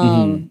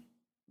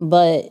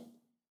 But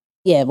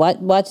yeah,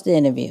 watch the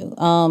interview.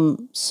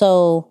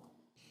 So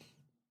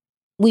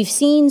we've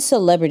seen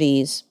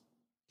celebrities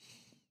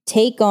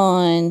take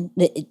on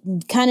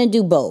kind of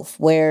do both,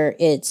 where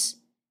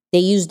they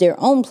use their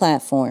own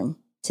platform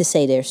to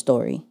say their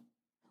story,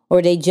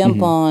 or they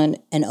jump on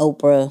an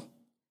Oprah,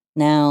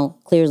 now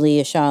clearly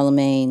a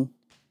Charlemagne,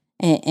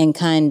 and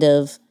kind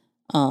of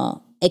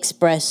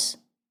express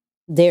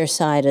their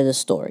side of the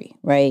story,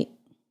 right?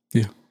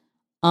 Yeah.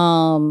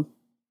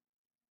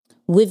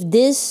 With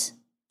this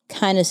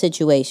kind of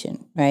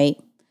situation, right?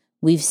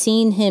 We've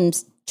seen him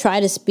try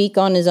to speak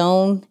on his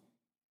own,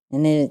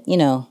 and it, you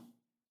know,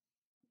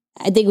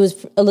 I think it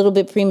was a little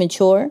bit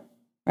premature,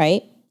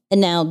 right? And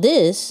now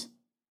this,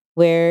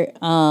 where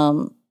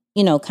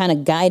you know, kind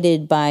of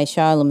guided by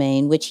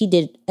Charlemagne, which he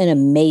did an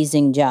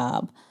amazing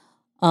job,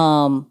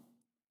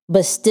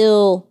 but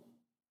still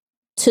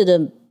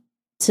to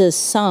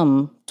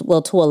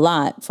a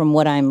lot from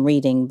what I'm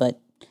reading, but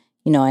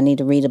you know, I need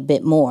to read a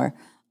bit more.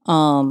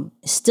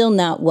 Still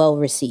not well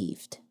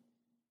received.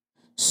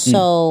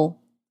 So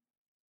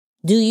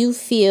do you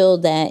feel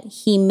that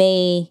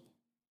he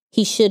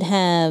should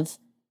have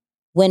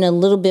went a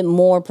little bit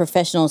more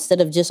professional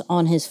instead of just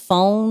on his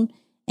phone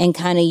and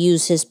kind of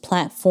use his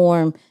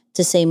platform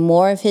to say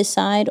more of his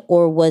side?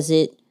 Or was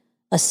it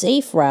a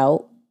safe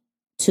route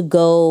to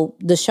go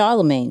the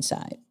Charlemagne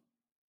side?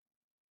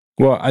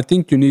 Well, I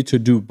think you need to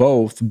do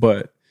both,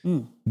 but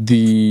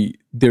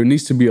there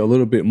needs to be a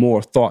little bit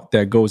more thought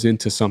that goes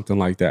into something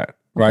like that,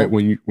 right?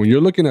 Okay. When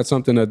you're looking at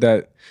something of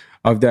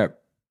that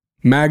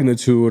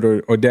magnitude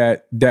or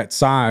that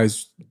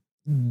size,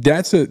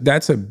 that's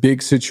a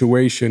big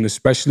situation,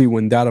 especially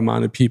when that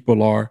amount of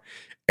people are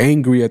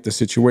angry at the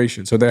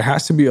situation. So there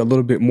has to be a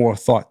little bit more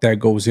thought that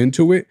goes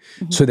into it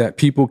so that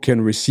people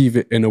can receive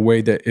it in a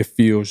way that it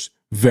feels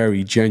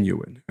very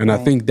genuine. And I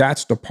think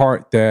that's the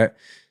part that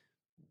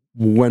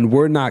when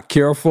we're not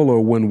careful,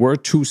 or when we're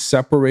too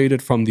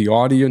separated from the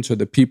audience or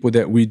the people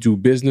that we do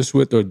business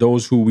with or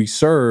those who we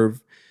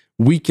serve,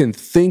 we can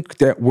think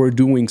that we're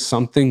doing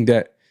something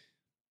that,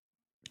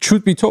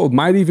 truth be told,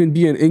 might even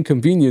be an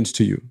inconvenience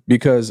to you.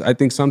 Because I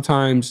think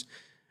sometimes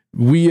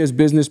we as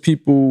business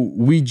people,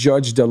 we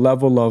judge the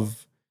level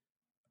of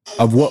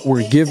what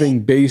we're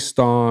giving based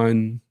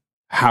on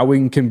how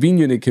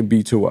inconvenient it can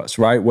be to us,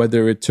 right?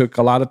 Whether it took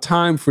a lot of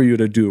time for you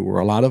to do or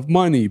a lot of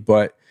money.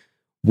 But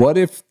what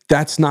if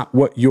that's not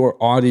what your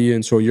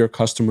audience or your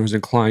customers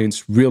and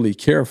clients really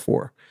care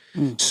for?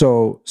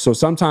 So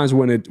sometimes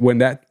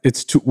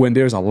when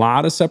there's a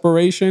lot of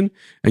separation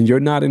and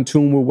you're not in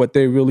tune with what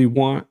they really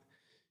want,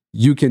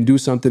 you can do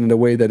something in a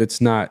way that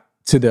it's not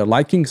to their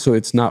liking, so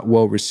it's not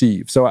well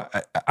received. So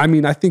I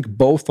mean, I think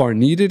both are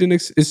needed in a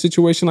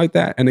situation like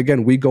that. And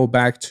again, we go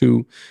back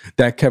to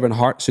that Kevin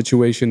Hart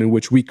situation in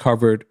which we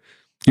covered,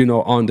 you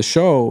know, on the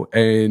show,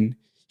 and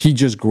he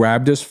just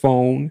grabbed his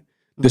phone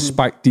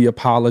despite the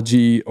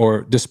apology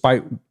or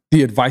despite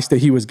the advice that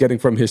he was getting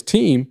from his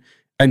team,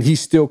 and he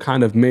still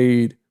kind of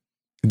made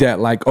that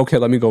like, okay,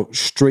 let me go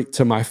straight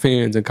to my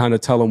fans and kind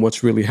of tell them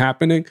what's really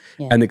happening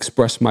and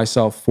express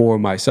myself for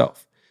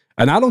myself.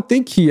 And I don't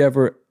think he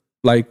ever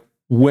like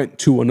went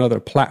to another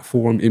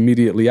platform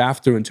immediately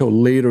after until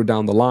later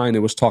down the line.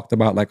 It was talked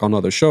about like on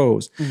other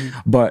shows.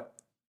 But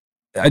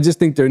I just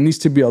think there needs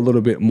to be a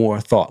little bit more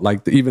thought,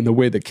 like even the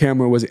way the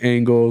camera was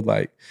angled,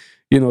 like,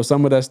 you know,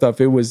 some of that stuff,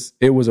 it was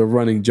a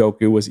running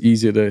joke. It was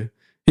easy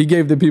he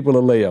gave the people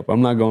a layup.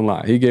 I'm not gonna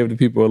lie. He gave the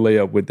people a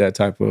layup with that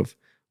type of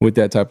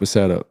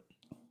setup.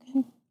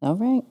 Okay. All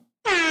right.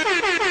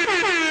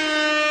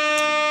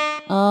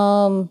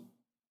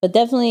 But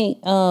definitely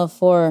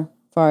for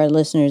our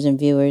listeners and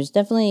viewers,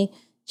 definitely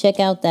check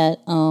out that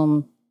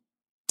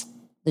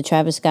the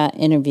Travis Scott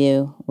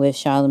interview with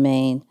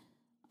Charlemagne.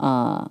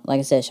 Like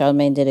I said,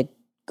 Charlemagne did a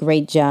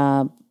great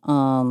job.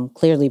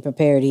 Clearly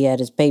prepared. He had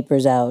his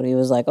papers out. He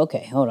was like,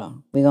 okay, hold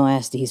on. We're going to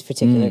ask these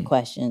particular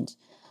questions.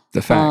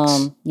 The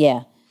facts.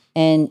 Yeah.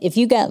 And if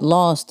you got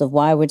lost of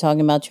why we're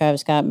talking about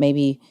Travis Scott,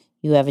 maybe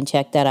you haven't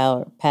checked that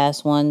out,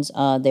 past ones,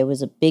 there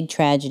was a big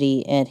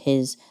tragedy at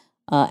his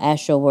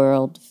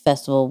Astroworld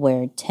Festival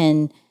where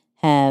 10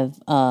 have,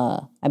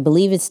 I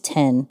believe it's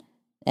 10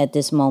 at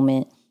this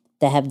moment,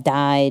 that have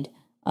died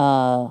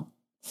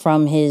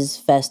from his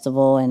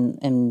festival,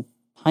 and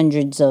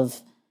hundreds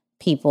of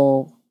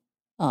people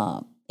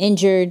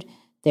injured.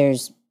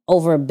 There's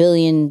over $1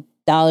 billion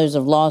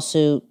of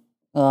lawsuit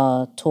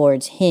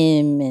towards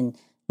him and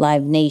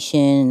Live Nation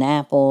and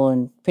Apple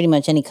and pretty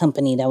much any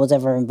company that was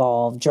ever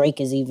involved. Drake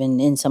is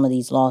even in some of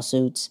these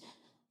lawsuits.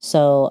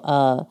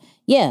 So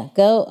yeah,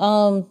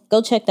 go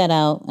check that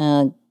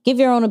out. Give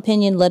your own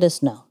opinion. Let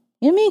us know.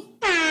 You know what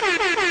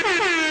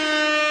I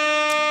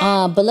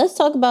mean? But let's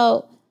talk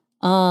about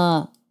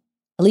a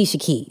Alicia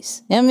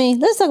Keys. You know what I mean,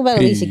 let's talk about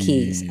Alicia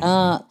Keys.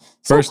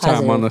 First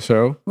time on the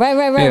show.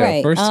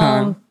 Right. First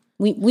time.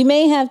 We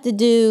may have to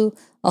do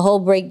a whole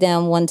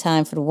breakdown one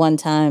time for the one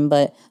time,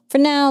 but for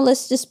now,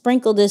 let's just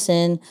sprinkle this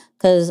in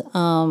because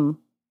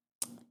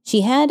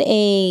she had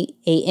a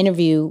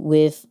interview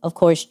with, of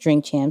course,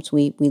 Drink Champs.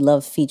 We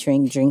love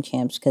featuring Drink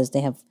Champs because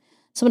they have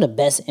some of the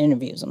best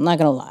interviews. I'm not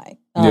gonna lie.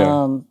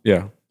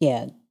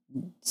 Yeah,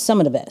 some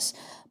of the best.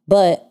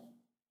 But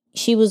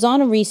she was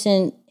on a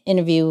recent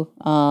interview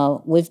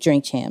with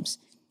Drink Champs,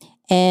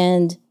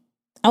 and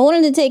I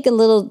wanted to take a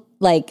little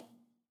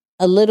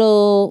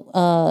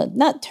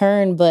not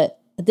turn, but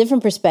a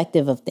different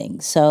perspective of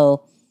things.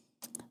 So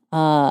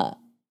I'll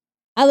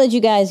let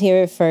you guys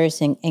hear it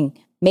first, and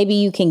maybe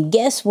you can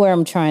guess where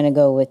I'm trying to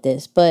go with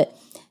this. But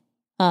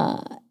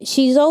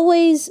she's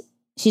always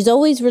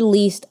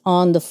released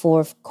on the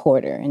fourth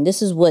quarter, and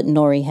this is what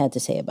Nori had to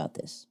say about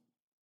this.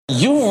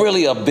 You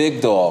really a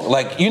big dog.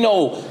 Like, you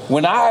know,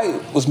 when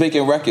I was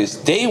making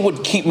records, they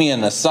would keep me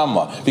in the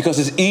summer because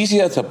it's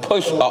easier to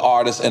push an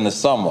artist in the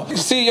summer.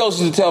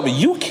 CEOs used to tell me,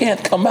 you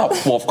can't come out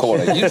fourth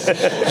quarter. You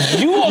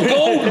a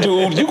go,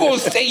 dude. You gonna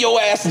stay your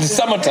ass in the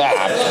summertime.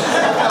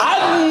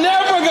 I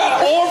never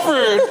got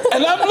offered,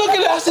 and I'm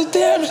looking at it, I said,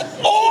 damn,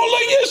 all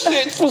of your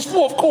shit was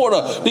fourth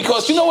quarter.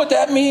 Because you know what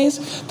that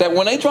means? That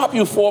when they drop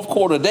you fourth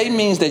quarter, they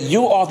means that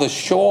you are the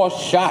sure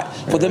shot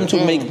for them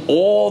to make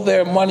all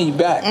their money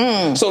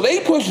back. So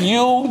they push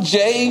you,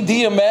 Jay,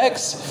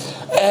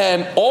 DMX,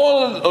 and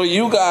all of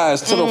you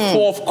guys to the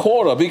fourth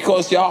quarter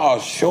because y'all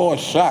are sure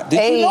shot.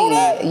 Did you know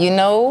that? You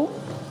know,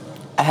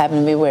 I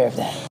happen to be aware of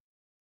that.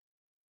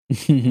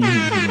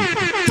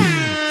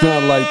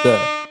 Not like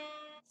that.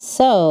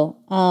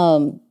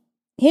 So,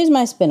 here's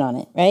my spin on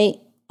it, right?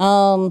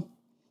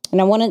 And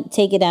I want to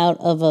take it out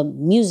of a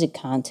music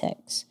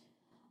context.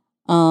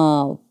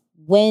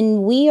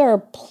 When we are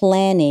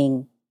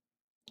planning,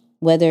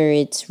 whether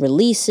it's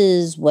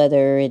releases,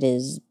 whether it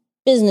is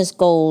business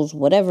goals,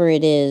 whatever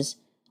it is,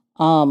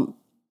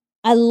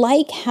 I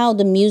like how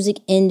the music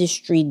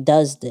industry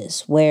does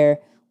this, where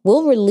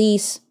we'll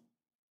release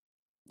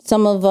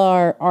some of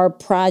our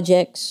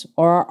projects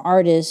or our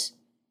artists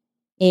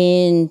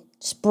in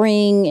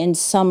spring and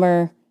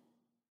summer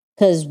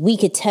because we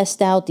could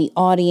test out the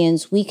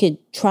audience. We could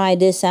try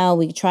this out.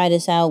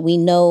 We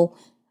know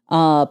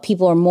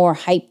people are more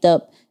hyped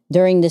up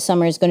during the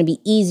summer. It's going to be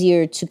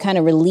easier to kind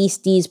of release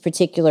these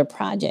particular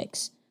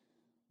projects.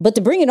 But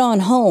to bring it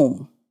on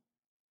home,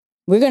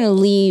 we're going to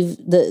leave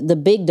the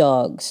big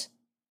dogs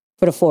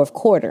for the fourth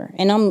quarter.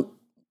 And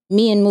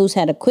me and Moose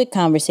had a quick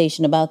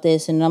conversation about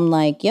this, and I'm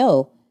like,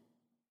 yo,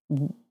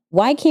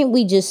 why can't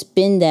we just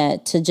spin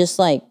that to just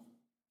like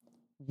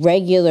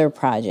regular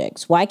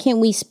projects? Why can't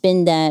we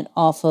spin that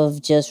off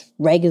of just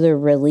regular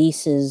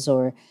releases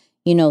or,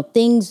 you know,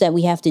 things that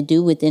we have to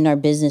do within our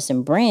business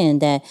and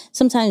brand that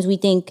sometimes we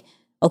think,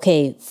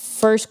 okay,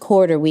 first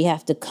quarter, we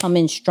have to come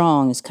in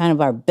strong. It's kind of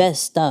our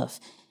best stuff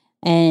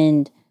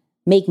and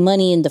make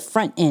money in the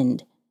front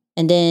end.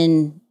 And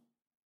then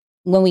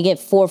when we get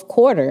fourth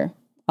quarter,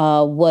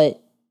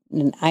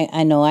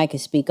 I know I could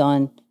speak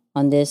on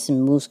this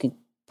and Moose could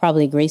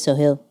probably agree, so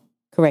he'll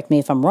correct me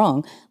if I'm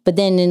wrong. But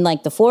then in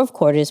like the fourth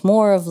quarter, it's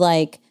more of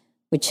like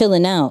we're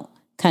chilling out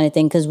kind of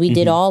thing because we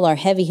did all our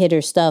heavy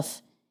hitter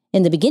stuff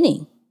in the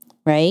beginning,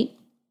 right?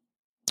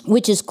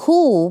 Which is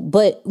cool,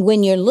 but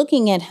when you're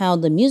looking at how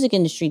the music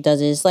industry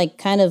does it, it's like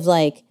kind of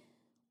like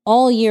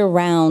all year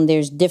round,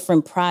 there's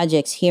different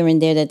projects here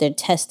and there that they're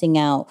testing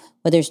out,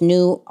 whether it's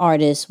new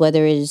artists,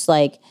 whether it's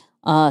like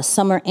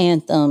summer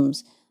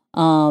anthems,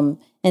 and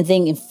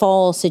in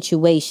fall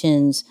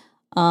situations.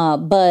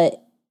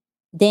 But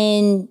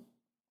then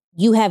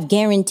you have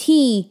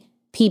guarantee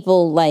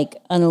people like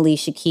an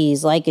Alicia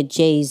Keys, like a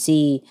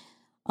Jay-Z,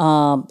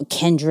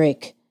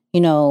 Kendrick,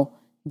 you know,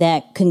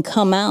 that can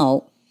come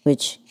out,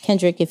 which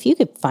Kendrick, if you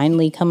could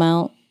finally come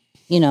out,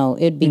 you know,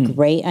 it'd be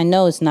great. I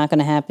know it's not going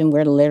to happen.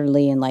 We're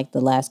literally in like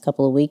the last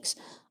couple of weeks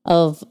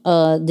of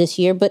this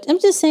year, but I'm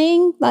just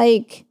saying,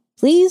 like,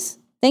 please,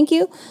 thank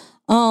you.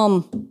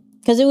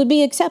 Because it would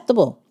be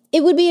acceptable.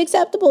 It would be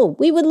acceptable.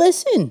 We would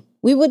listen.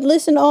 We would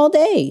listen all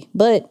day,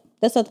 but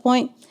that's not the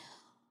point.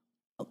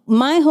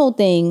 My whole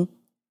thing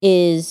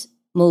is,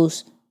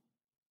 Moose,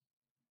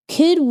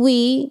 could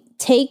we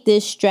take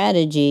this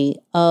strategy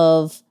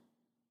of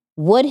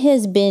what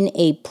has been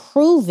a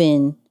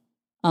proven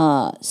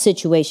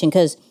situation?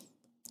 Because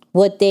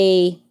what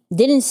they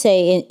didn't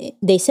say,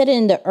 they said it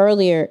in the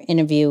earlier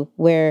interview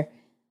where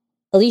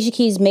Alicia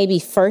Keys' maybe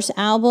first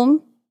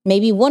album,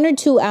 maybe one or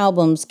two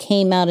albums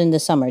came out in the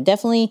summer.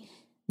 Definitely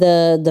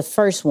the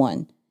first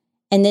one.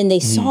 And then they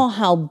saw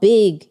how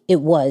big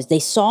it was. They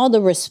saw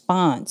the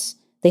response.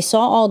 They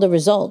saw all the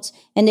results.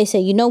 And they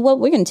said, you know what?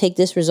 We're going to take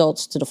this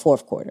results to the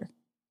fourth quarter.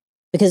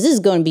 Because this is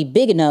going to be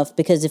big enough.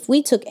 Because if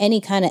we took any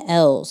kind of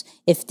L's,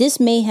 if this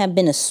may have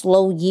been a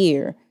slow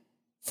year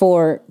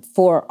for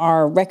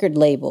our record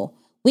label,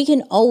 we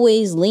can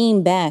always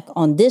lean back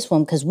on this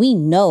one because we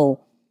know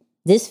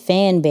this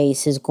fan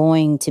base is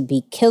going to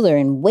be killer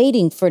and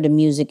waiting for the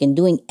music and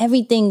doing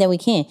everything that we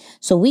can.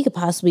 So we could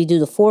possibly do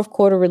the fourth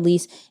quarter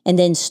release and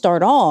then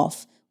start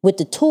off with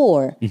the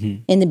tour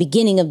in the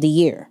beginning of the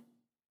year.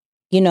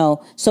 You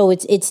know, so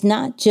it's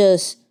not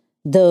just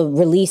the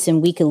release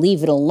and we could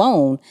leave it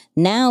alone.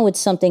 Now it's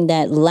something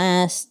that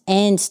lasts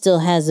and still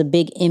has a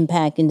big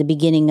impact in the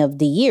beginning of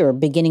the year,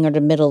 beginning or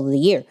the middle of the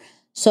year.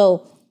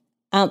 So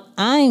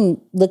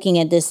I'm looking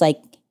at this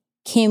like,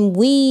 can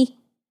we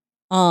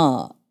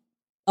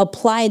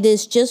apply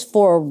this just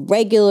for a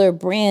regular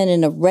brand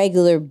and a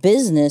regular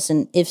business?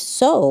 And if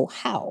so,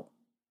 how?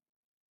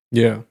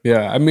 Yeah.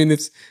 I mean,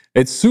 it's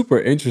super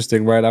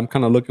interesting, right? I'm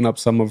kind of looking up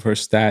some of her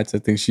stats. I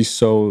think she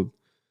sold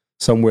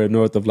somewhere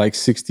north of like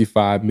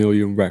 65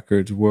 million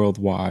records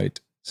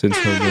worldwide since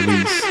her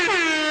release.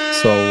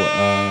 So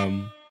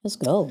let's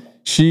go.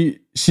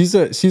 She's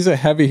a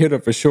heavy hitter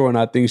for sure, and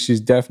I think she's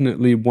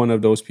definitely one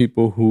of those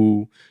people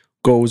who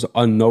goes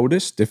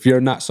unnoticed. If you're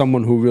not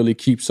someone who really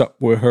keeps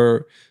up with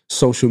her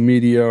social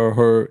media or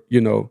her, you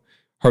know,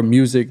 her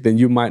music, then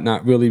you might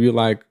not really be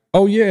like,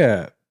 oh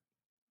yeah.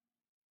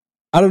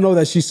 I don't know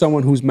that she's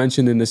someone who's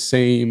mentioned in the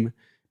same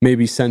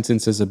maybe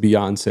sentence as a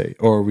Beyonce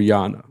or a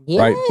Rihanna,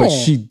 right? But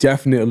she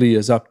definitely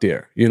is up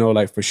there, you know,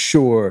 like for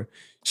sure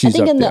she's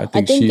up there.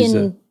 I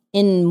think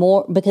in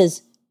more,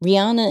 because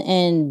Rihanna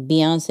and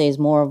Beyonce is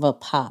more of a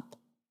pop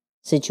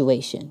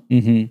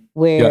situation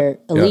where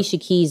Alicia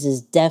Keys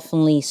is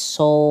definitely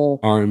soul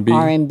R&B,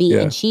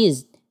 and she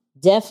is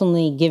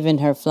definitely giving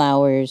her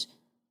flowers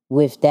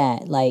with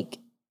that. Like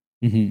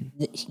when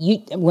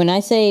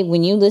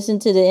you listen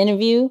to the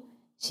interview,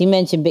 she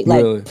mentioned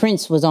like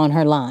Prince was on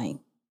her line.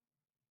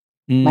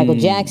 Michael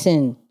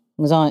Jackson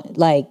was on,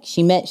 like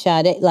she met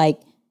Sade, like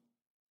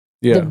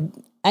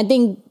I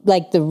think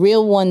like the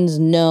real ones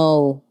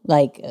know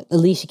like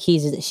Alicia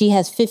Keys, she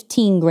has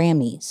 15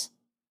 Grammys.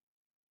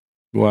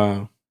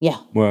 Wow. Yeah.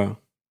 Wow.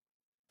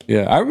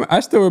 Yeah. I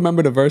still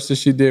remember the verses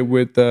she did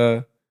with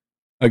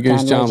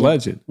against John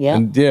Legend. Yeah.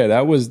 And yeah,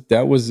 that was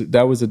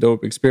a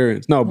dope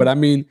experience. No, but I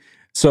mean,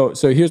 so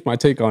here's my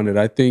take on it.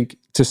 I think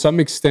to some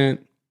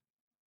extent,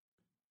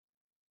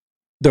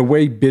 the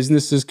way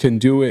businesses can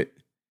do it,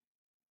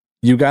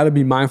 you got to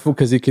be mindful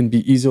because it can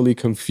be easily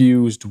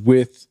confused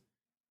with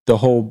the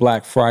whole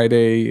Black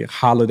Friday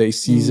holiday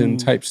season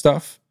type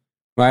stuff,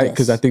 right?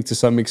 Because I think to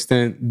some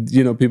extent,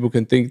 you know, people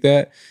can think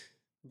that.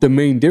 The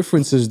main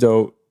difference is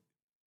though,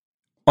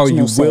 There's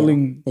no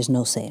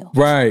sale.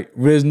 Right.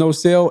 There's no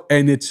sale.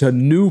 And it's a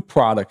new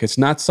product. It's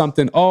not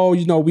something,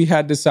 we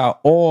had this out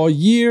all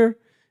year.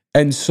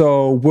 And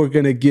so we're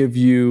going to give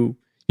you,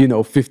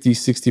 50,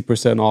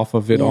 60% off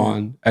of it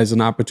on as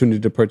an opportunity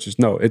to purchase.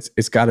 No,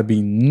 it's got to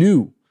be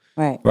new.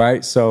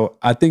 Right. So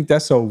I think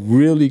that's a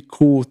really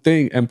cool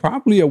thing and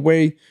probably a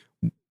way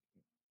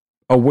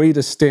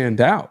to stand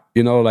out,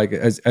 like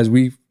as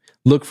we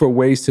look for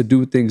ways to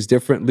do things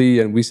differently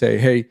and we say,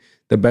 hey,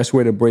 the best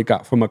way to break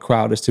out from a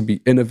crowd is to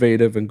be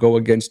innovative and go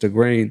against the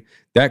grain.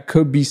 That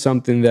could be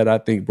something that I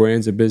think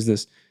brands and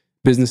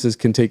businesses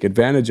can take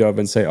advantage of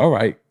and say, all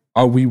right,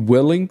 are we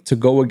willing to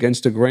go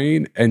against the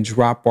grain and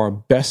drop our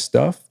best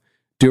stuff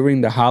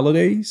during the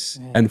holidays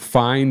and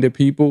find the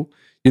people,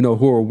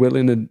 who are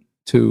willing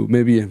to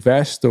maybe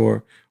invest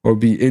or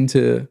be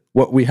into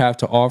what we have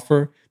to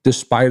offer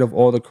despite of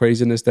all the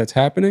craziness that's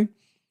happening?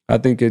 I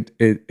think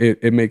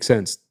it makes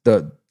sense.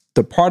 The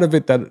part of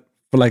it that,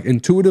 like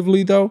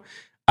intuitively though,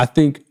 I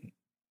think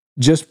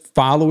just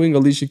following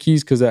Alicia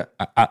Keys, because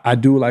I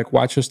do like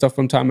watch her stuff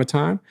from time to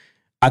time,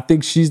 I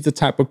think she's the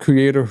type of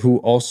creator who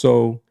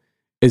also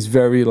is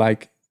very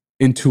like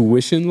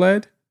intuition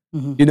led,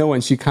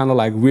 and she kind of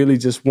like really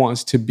just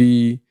wants to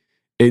be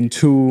in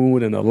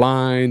tune and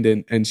aligned.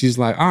 And she's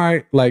like, all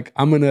right, like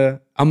I'm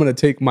gonna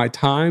take my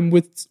time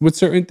with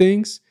certain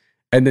things.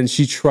 And then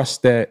she trusts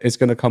that it's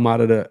gonna come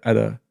out at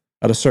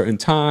a certain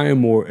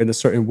time or in a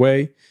certain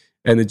way.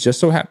 And it just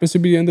so happens to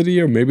be the end of the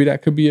year. Maybe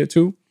that could be it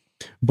too.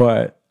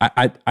 But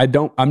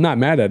I'm not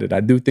mad at it.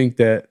 I do think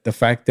that the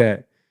fact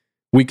that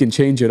we can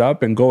change it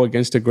up and go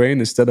against the grain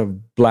instead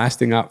of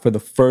blasting out for the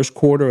first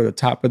quarter or the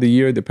top of the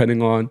year,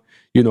 depending on,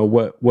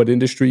 what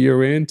industry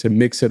you're in, to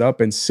mix it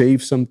up and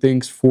save some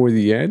things for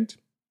the end.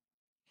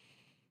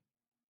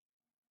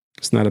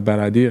 It's not a bad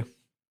idea.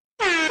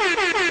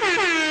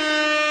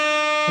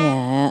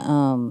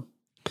 Yeah.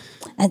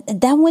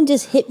 That one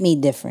just hit me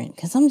different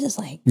because I'm just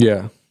like,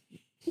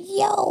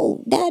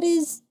 yo, that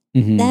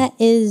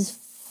is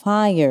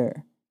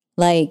fire.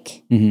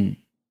 Like,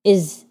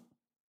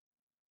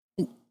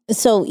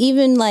 so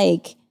even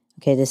like,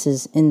 okay, this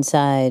is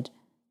inside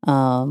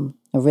a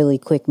really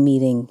quick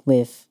meeting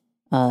with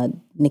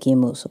Nicki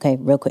and Moose. Okay,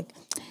 real quick.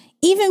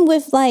 Even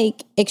with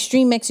like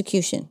extreme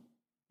execution,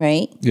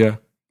 right? Yeah.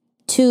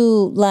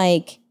 To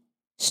like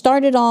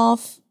start it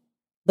off,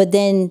 but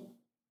then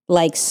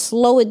like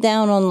slow it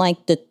down on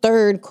like the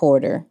third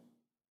quarter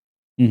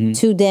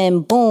to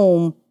then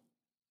boom,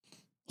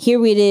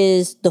 here it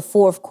is, the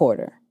fourth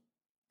quarter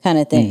kind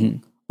of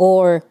thing.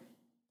 Or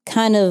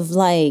kind of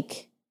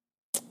like,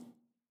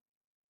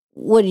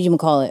 what did you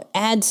call it?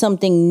 Add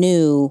something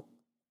new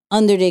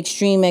under the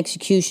extreme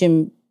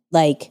execution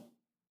like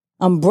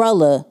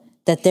umbrella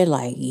that they're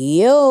like,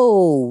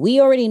 yo, we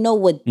already know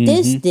what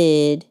this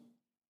did.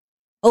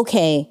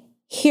 Okay,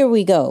 here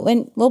we go.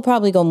 And we'll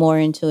probably go more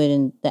into it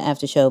in the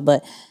after show,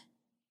 but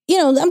you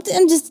know, I'm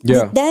just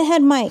that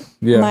had my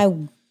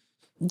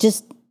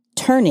just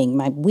turning,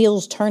 my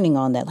wheels turning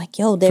on that. Like,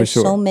 yo, there's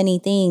so many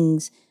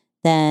things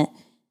that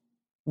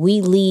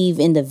we leave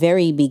in the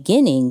very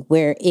beginning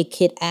where it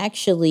could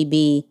actually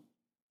be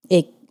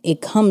it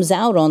comes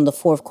out on the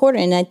fourth quarter.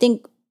 And I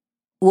think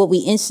what we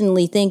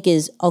instantly think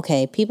is,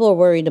 okay, people are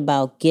worried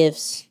about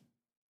gifts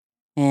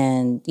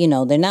and, you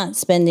know, they're not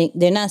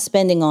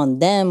spending on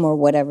them or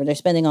whatever. They're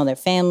spending on their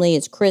family.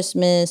 It's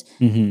Christmas,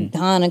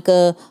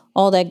 Hanukkah,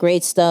 all that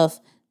great stuff.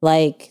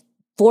 Like,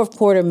 fourth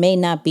quarter may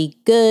not be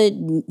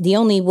good. The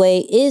only way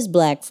is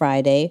Black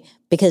Friday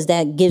because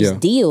that gives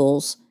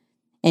deals.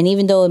 And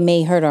even though it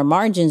may hurt our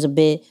margins a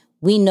bit,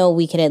 we know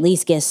we could at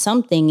least get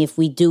something if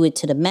we do it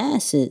to the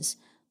masses.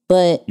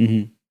 But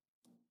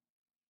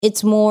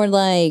it's more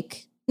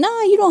like,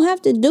 nah, you don't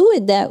have to do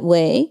it that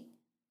way.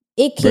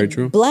 It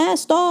could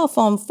blast off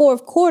on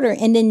fourth quarter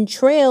and then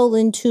trail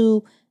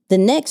into the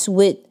next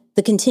with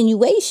the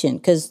continuation.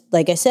 Because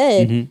like I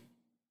said,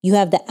 you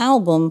have the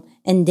album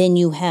and then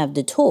you have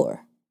the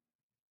tour.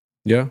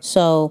 Yeah.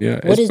 So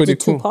what is the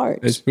two parts?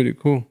 It's pretty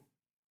cool.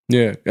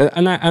 Yeah.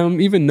 And I'm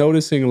even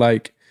noticing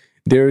like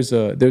there's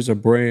a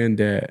brand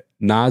that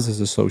Nas is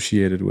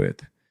associated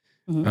with.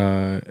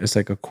 It's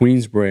like a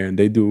Queens brand.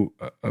 They do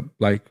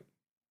like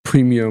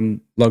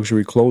premium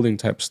luxury clothing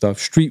type stuff,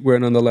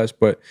 streetwear nonetheless,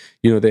 but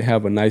you know, they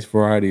have a nice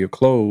variety of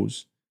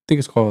clothes. I think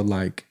it's called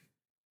like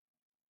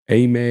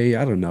Aimee.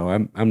 I don't know.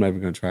 I'm not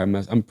even gonna try.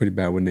 I'm pretty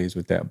bad with names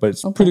with that, but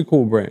it's a pretty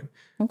cool brand.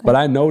 But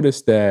I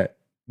noticed that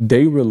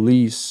they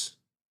release,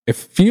 it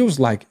feels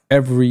like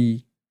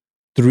every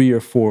 3 or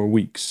 4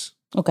 weeks.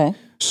 Okay.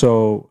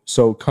 So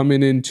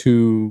coming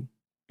into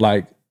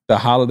like the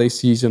holiday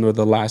season or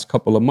the last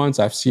couple of months,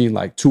 I've seen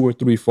like 2 or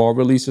 3 fall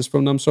releases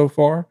from them so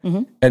far,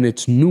 and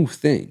it's new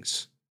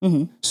things.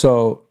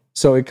 So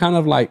it kind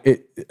of like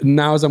it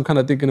now as I'm kind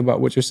of thinking about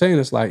what you're saying,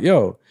 it's like,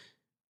 yo,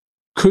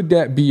 could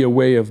that be a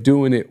way of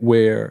doing it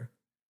where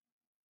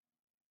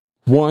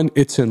one,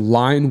 it's in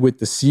line with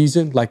the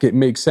season, like it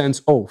makes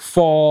sense. Oh,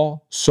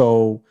 fall,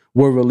 so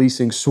we're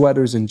releasing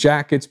sweaters and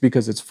jackets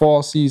because it's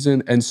fall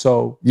season, and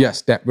so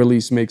yes, that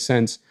release makes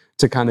sense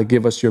to kind of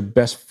give us your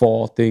best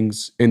fall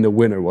things in the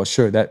winter. Well,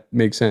 sure, that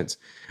makes sense.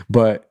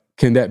 But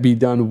can that be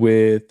done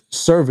with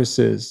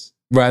services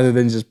rather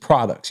than just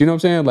products? You know what I'm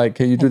saying? Like,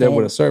 can you do that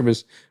with a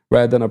service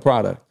rather than a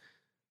product?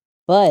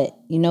 But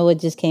you know what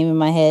just came in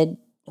my head?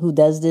 Who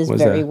does this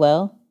very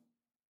well?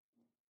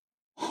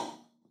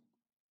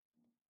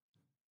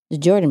 The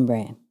Jordan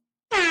brand.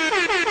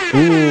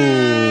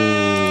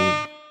 Ooh.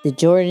 The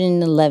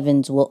Jordan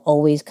 11s will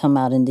always come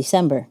out in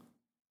December.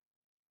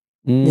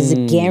 This is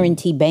a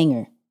guarantee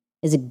banger.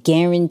 It's a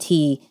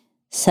guarantee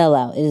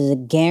sellout. It is a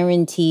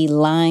guarantee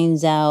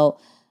lines out,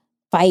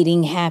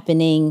 fighting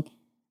happening.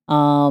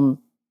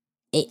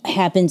 It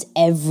happens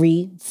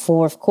every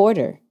fourth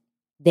quarter.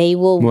 They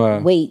will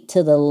wait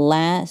till the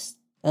last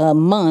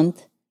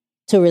month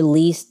to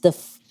release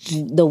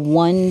the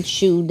one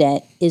shoe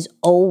that is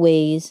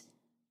always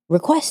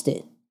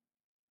requested.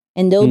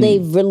 And though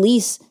they've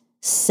released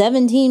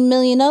 17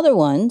 million other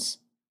ones,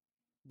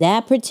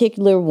 that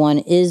particular one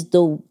is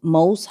the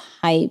most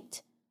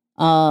hyped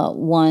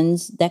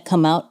ones that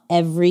come out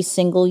every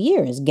single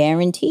year. Is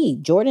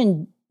guaranteed.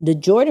 The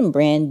Jordan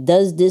brand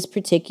does this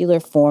particular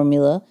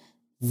formula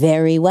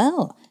very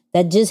well.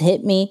 That just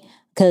hit me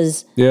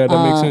because that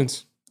makes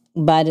sense.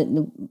 By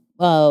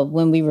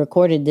when we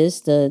recorded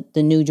this, the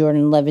new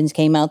Jordan 11s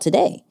came out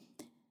today.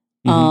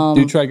 Did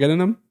you try getting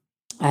them?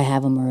 I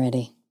have them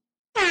already.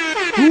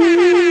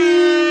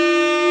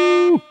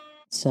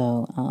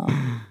 So,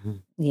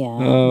 yeah.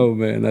 Oh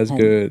man, that's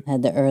good.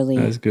 Had the early.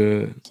 That's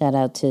good. Shout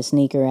out to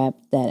Sneaker App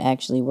that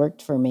actually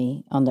worked for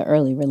me on the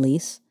early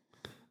release.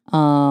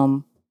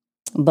 But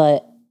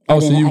so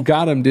you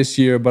got them this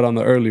year, but on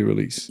the early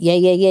release.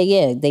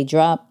 Yeah. They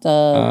dropped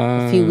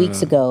a few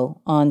weeks ago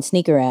on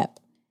Sneaker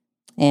App,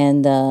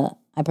 and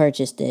I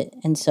purchased it,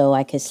 and so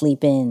I could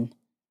sleep in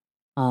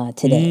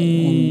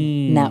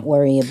today and not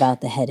worry about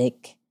the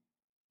headache.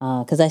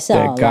 Because I saw that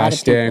a lot of people.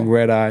 Gosh dang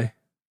red eye.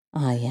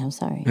 Oh, yeah, I'm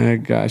sorry.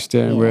 That gosh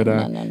dang red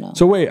eye. No.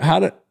 So wait,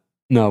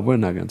 no, we're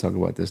not going to talk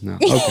about this now.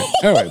 Okay.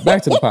 All right,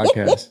 back to the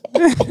podcast.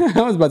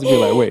 I was about to be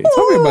like, wait,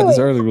 tell me about this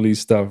early release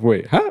stuff.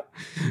 Wait, huh?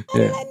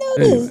 Yeah. I know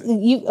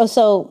this.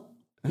 So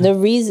the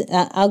reason,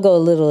 I'll go a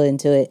little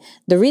into it.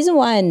 The reason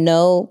why I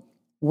know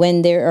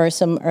when there are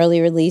some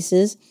early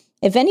releases,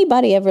 if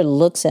anybody ever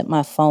looks at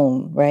my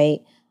phone,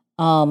 right,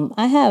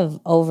 I have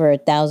over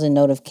 1,000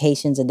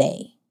 notifications a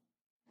day.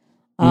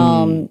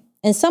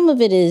 And some of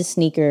it is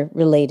sneaker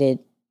related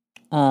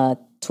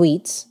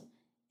tweets.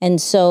 And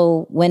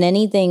so when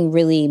anything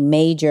really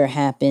major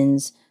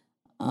happens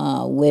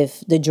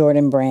with the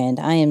Jordan brand,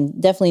 I am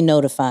definitely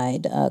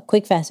notified.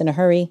 Quick, fast, in a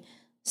hurry.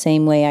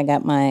 Same way I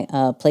got my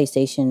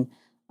PlayStation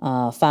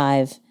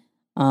 5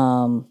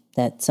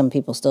 that some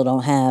people still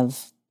don't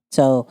have.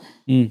 So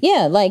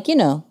yeah, like, you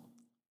know,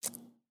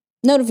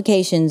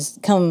 notifications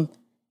come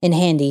in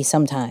handy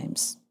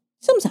sometimes.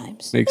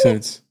 Makes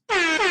sense.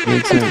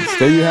 Makes sense.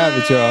 There you have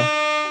it,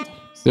 y'all.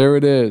 There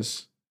it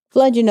is.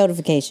 Flood your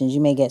notifications.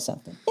 You may get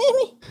something.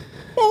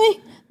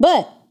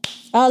 But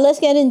let's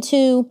get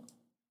into,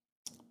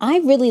 I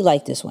really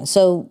like this one.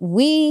 So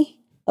we,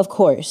 of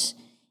course,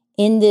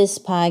 in this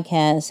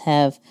podcast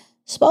have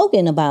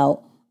spoken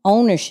about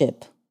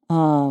ownership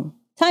time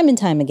and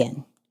time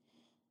again,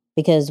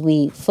 because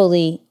we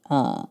fully,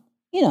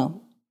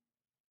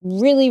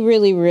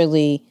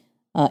 really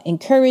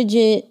encourage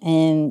it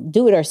and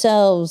do it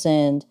ourselves,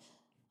 and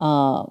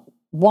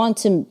want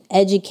to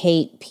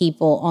educate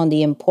people on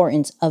the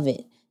importance of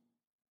it.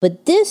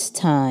 But this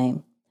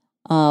time,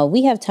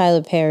 we have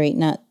Tyler Perry,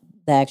 not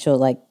the actual,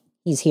 like,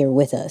 he's here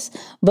with us,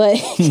 but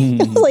like,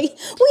 we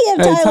have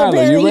Tyler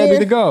Perry you ready here.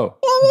 to go?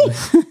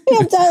 We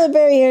have Tyler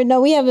Perry here. No,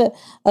 we have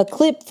a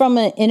clip from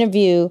an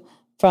interview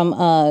from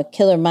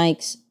Killer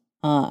Mike's,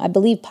 I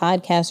believe,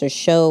 podcast or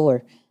show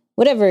or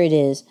whatever it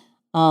is,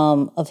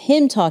 of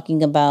him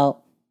talking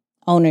about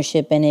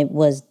ownership. And it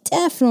was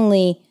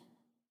definitely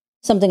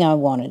something I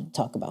wanted to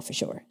talk about for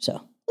sure.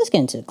 So let's get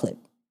into the clip.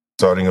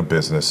 Starting a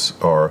business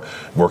or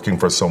working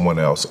for someone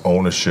else,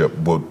 ownership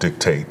will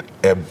dictate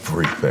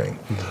everything.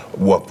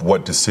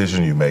 What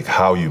decision you make,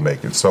 how you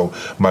make it. So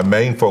my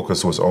main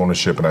focus was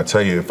ownership, and I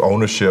tell you, if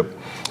ownership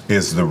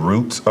is the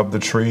roots of the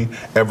tree,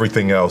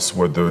 everything else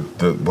was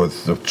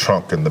the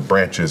trunk and the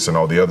branches and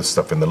all the other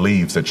stuff and the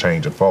leaves that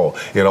change and fall.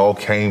 It all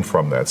came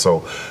from that.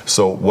 So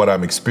what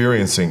I'm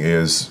experiencing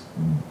is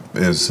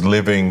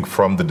living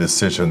from the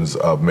decisions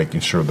of making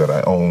sure that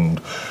I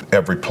owned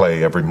every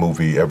play, every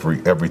movie,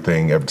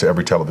 everything,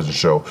 every television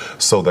show,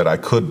 so that I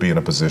could be in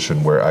a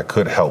position where I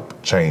could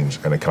help change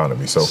an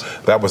economy. So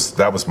that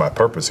was my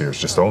purpose here.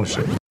 It's just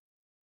ownership.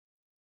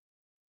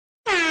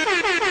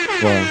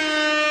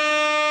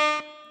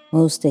 Wow.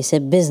 Moose, they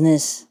said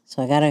business,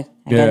 so I gotta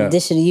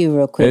dish it to you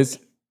real quick.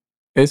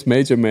 It's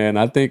major, man.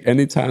 I think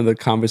anytime the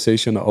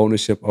conversation of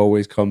ownership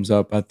always comes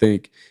up, I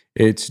think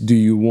it's, do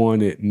you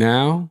want it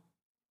now?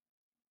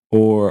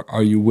 Or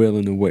are you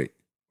willing to wait?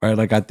 Right?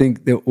 Like, I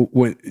think that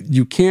when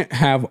you can't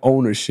have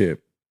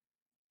ownership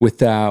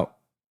without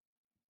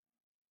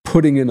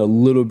putting in a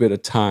little bit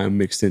of time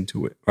mixed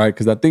into it, right?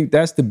 Because I think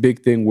that's the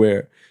big thing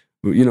where,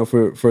 you know,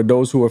 for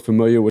those who are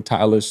familiar with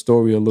Tyler's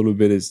story a little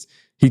bit, is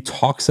he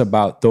talks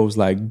about those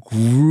like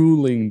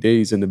grueling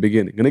days in the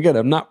beginning. And again,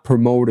 I'm not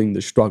promoting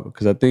the struggle,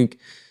 because I think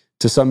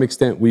to some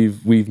extent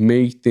we've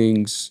made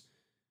things,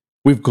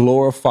 we've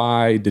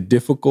glorified the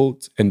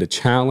difficult and the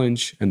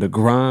challenge and the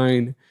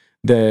grind,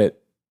 that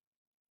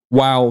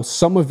while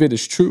some of it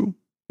is true,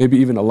 maybe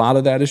even a lot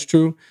of that is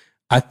true,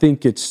 I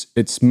think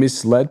it's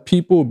misled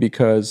people,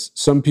 because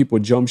some people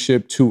jump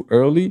ship too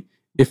early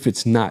if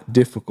it's not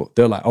difficult.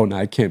 They're like, oh, no,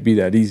 it can't be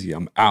that easy.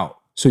 I'm out.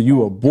 So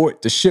you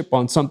abort the ship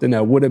on something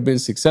that would have been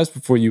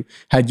successful for you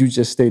had you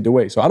just stayed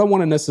away. So I don't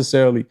want to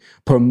necessarily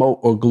promote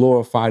or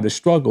glorify the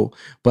struggle,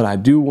 but I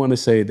do want to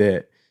say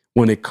that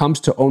when it comes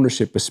to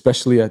ownership,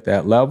 especially at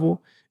that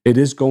level, it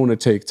is going to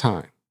take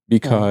time,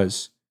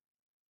 because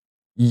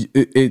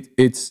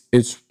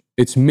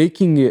it's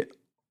making it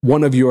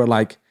one of your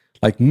like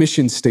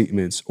mission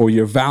statements or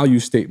your value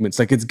statements.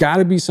 Like, it's got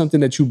to be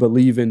something that you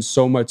believe in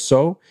so much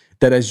so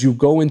that as you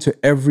go into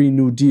every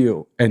new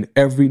deal and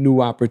every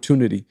new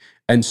opportunity,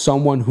 and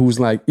someone who's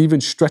like even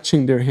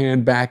stretching their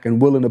hand back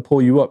and willing to pull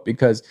you up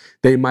because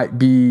they might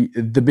be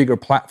the bigger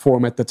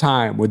platform at the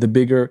time or the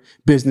bigger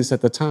business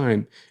at the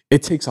time,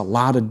 it takes a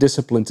lot of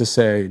discipline to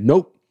say,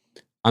 nope,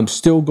 I'm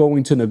still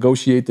going to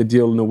negotiate the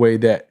deal in a way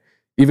that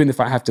even if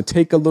I have to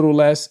take a little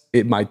less,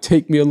 it might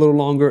take me a little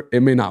longer. It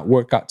may not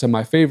work out to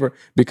my favor,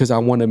 because I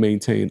want to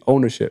maintain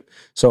ownership.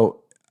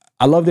 So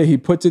I love that he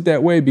puts it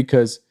that way,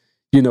 because,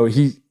 you know,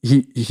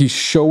 he's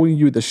showing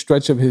you the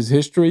stretch of his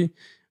history.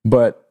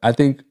 But I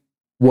think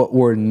what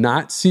we're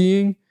not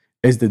seeing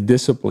is the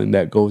discipline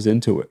that goes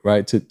into it,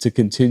 right? To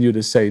continue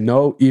to say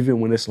no, even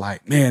when it's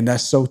like, man,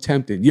 that's so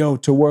tempting. Yo,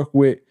 to work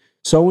with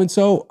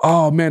so-and-so,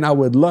 oh man, I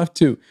would love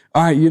to.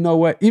 All right, you know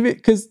what? Even,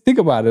 because think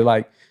about it,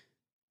 like,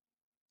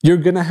 you're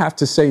going to have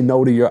to say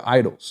no to your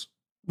idols.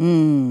 Let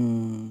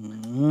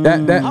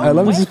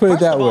me just put it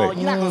that way.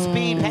 You're not going to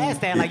speed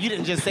past that like you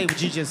didn't just say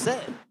what you just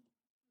said.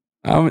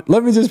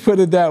 Let me just put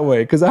it that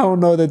way, because I don't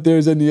know that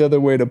there's any other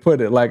way to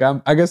put it. Like,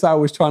 I guess I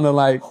was trying to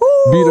like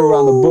beat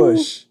around the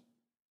bush.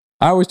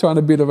 I was trying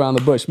to beat around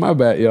the bush. My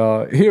bad,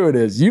 y'all. Here it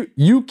is.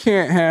 You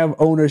can't have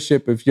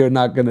ownership if you're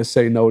not going to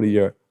say no to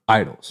your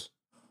idols.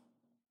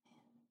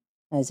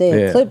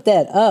 Isaiah, clip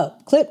that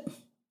up. Clip.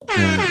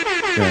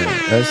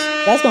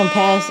 That's gonna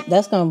pass.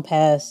 That's gonna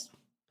pass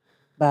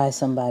by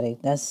somebody.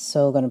 That's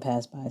so gonna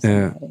pass by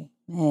somebody.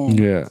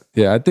 Man.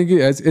 Yeah. I think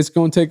it's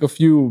gonna take a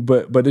few,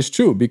 but it's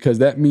true, because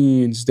that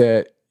means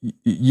that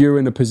you're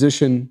in a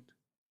position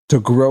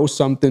to grow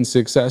something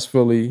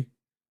successfully,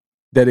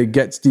 that it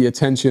gets the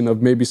attention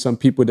of maybe some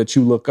people that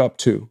you look up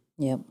to.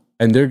 Yep.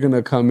 And they're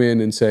gonna come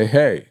in and say,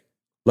 "Hey,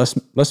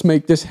 let's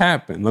make this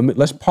happen.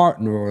 Let's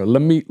partner, or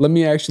let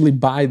me actually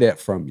buy that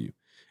from you.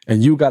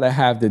 And you got to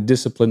have the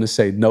discipline to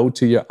say no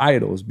to your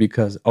idols,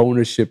 because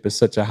ownership is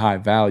such a high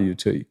value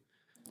to you.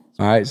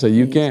 All right. So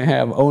you can't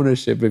have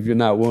ownership if you're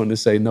not willing to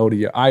say no to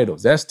your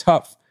idols. That's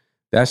tough.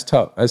 That's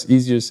tough. That's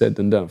easier said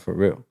than done, for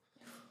real.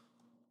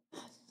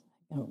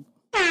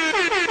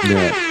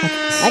 Yeah.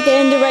 I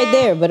can end it right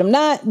there, but I'm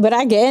not. But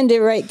I can end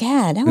it right.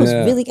 God, that was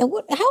really. How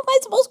am I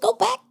supposed to go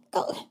back?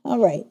 All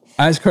right.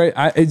 That's crazy.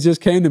 It just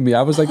came to me.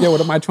 I was like,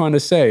 what am I trying to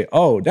say?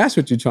 Oh, that's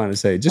what you're trying to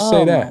say. Just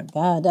say that. Oh my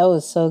God, that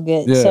was so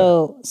good. Yeah.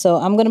 So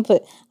I'm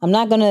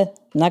not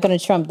gonna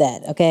trump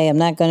that. Okay, I'm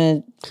not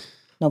gonna.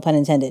 No pun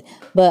intended.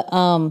 But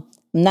I'm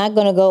not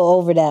gonna go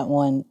over that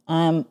one.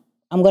 I'm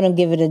gonna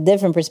give it a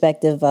different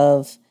perspective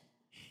of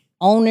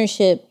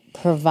ownership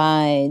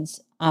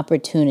provides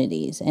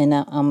opportunities, and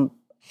I'm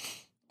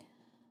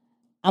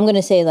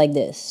gonna say it like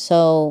this.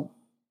 So,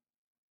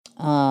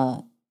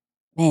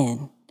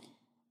 man.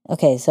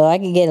 Okay, so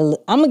I'm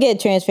gonna get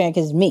transparent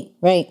because it's me,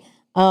 right?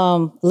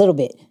 A little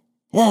bit.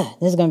 This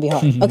is gonna be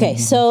hard. Okay,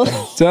 so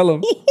tell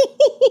them.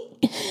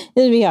 This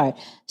will be hard.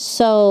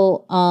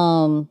 So,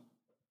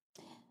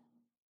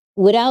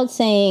 without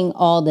saying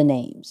all the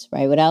names,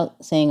 right?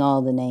 Without saying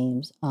all the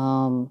names,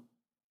 I'll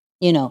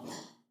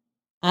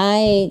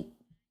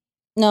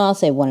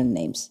say one of the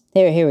names.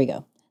 Here we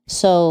go.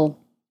 So,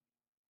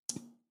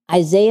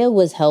 Isaiah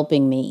was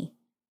helping me,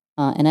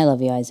 and I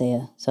love you,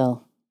 Isaiah.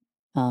 So.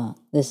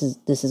 This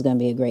is going to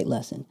be a great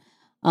lesson.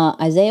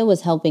 Isaiah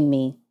was helping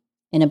me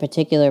in a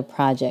particular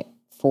project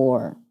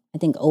for, I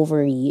think,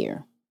 over a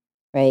year,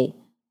 right?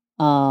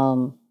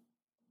 And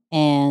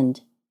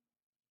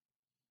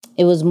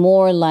it was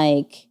more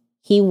like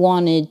he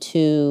wanted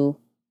to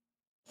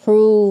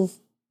prove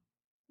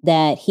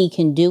that he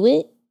can do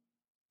it,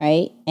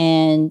 right?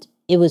 And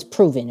it was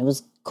proven. It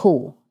was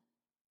cool.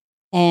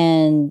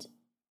 And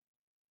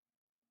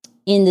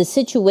in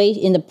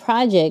the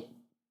project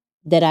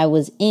that I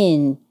was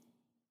in,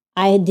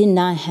 I did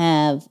not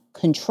have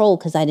control,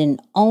 because I didn't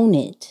own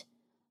it,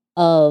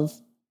 of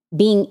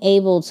being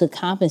able to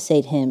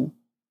compensate him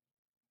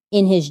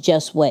in his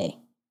just way,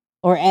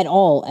 or at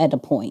all at a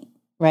point,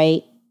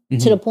 right? Mm-hmm.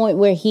 To the point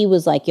where he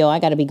was like, yo, I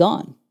got to be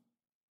gone.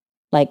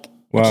 Like,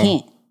 wow. I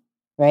can't,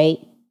 right?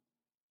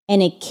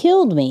 And it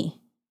killed me,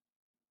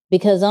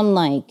 because I'm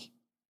like,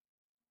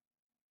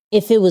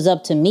 if it was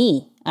up to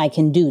me, I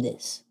can do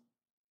this,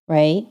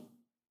 right?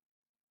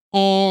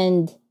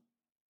 And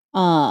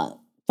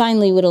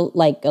finally, with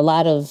a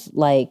lot of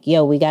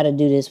yo, we got to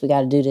do this. We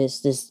got to do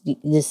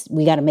this.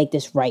 We got to make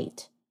this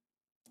right.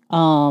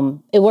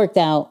 It worked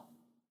out,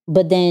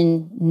 but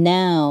then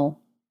now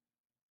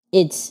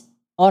it's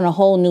on a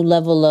whole new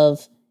level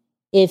of,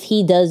 if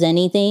he does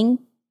anything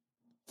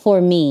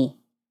for me,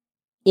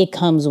 it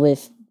comes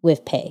with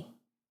pay,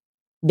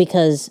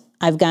 because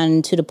I've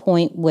gotten to the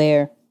point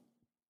where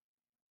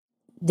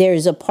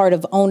there's a part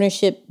of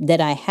ownership that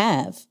I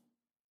have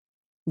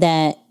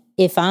that,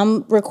 if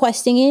I'm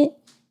requesting it,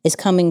 it's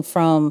coming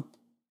from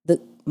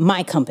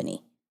my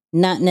company,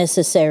 not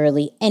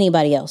necessarily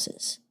anybody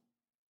else's.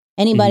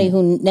 Anybody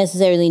who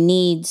necessarily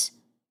needs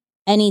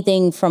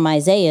anything from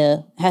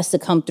Isaiah has to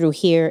come through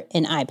here,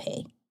 and I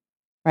pay,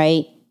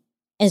 right?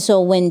 And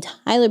so when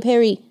Tyler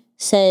Perry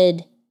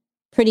said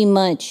pretty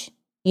much,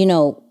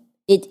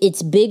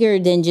 it's bigger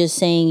than just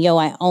saying, yo,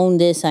 I own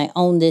this,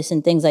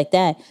 and things like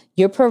that.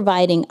 You're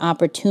providing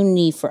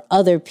opportunity for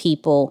other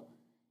people,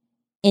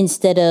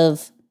 instead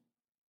of,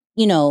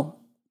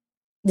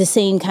 the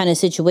same kind of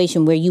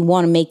situation where you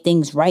want to make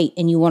things right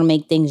and you want to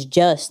make things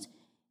just,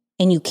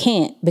 and you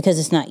can't because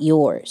it's not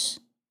yours.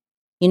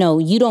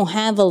 You don't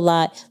have a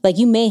lot,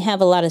 you may have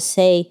a lot of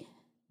say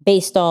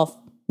based off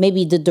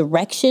maybe the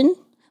direction,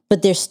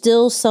 but there's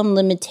still some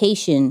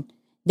limitation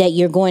that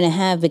you're going to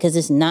have because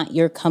it's not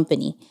your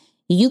company.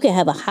 You can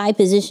have a high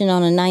position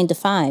on a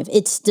 9-to-5.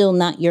 It's still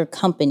not your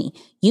company.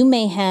 You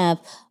may have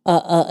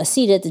a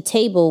seat at the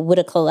table with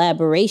a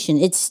collaboration.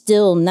 It's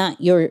still not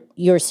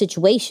your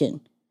situation,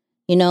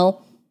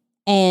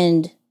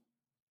 And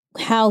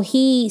how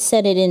he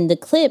said it in the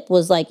clip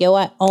was like, yo,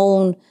 I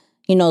own,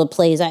 the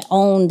plays. I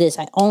own this.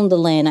 I own the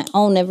land. I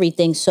own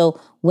everything. So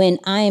when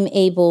I am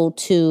able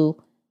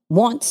to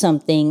want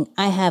something,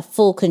 I have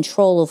full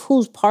control of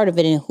who's part of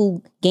it and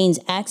who gains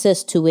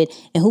access to it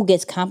and who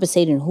gets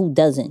compensated and who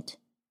doesn't.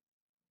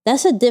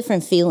 That's a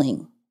different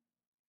feeling,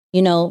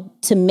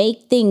 to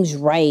make things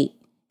right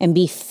and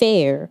be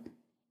fair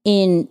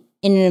in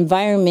an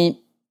environment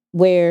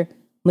where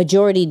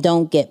majority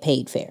don't get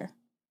paid fair.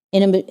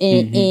 In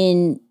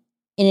an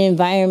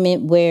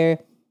environment where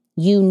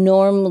you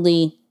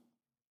normally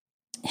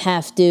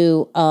have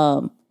to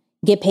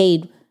get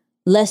paid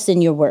less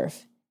than your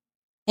worth.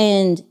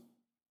 And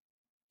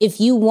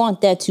if you want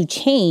that to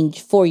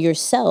change for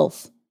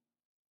yourself,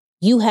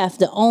 you have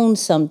to own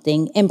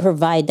something and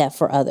provide that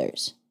for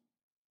others.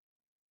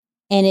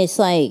 And it's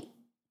like,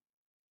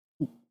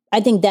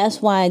 I think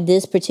that's why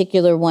this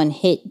particular one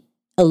hit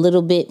a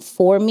little bit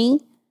for me,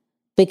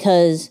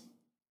 because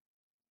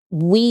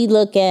we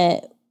look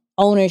at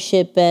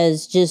ownership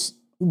as just,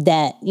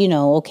 that, you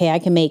know, okay, I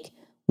can make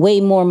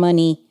way more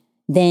money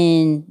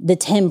than the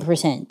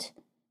 10%.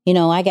 You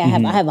know, I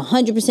have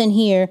 100%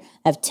 here,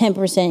 I have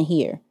 10%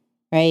 here,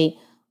 right?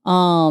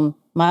 I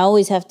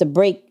always have to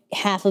break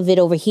half of it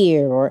over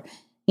here, or,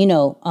 you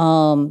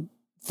know,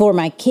 for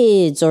my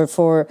kids or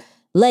for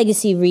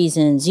legacy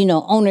reasons, you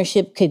know,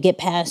 ownership could get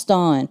passed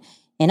on.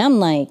 And I'm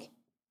like,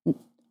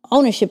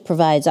 ownership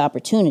provides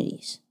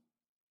opportunities.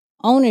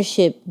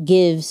 Ownership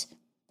gives,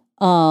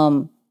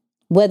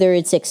 whether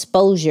it's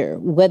exposure,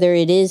 whether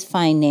it is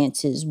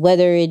finances,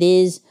 whether it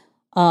is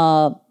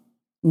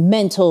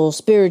mental,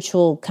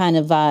 spiritual kind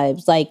of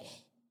vibes. Like,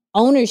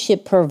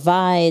 ownership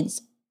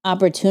provides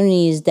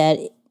opportunities that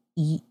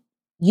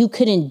you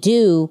couldn't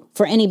do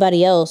for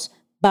anybody else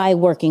by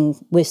working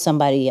with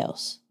somebody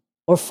else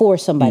or for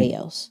somebody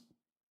else.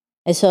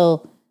 And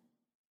so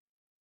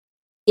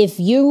if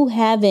you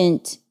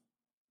haven't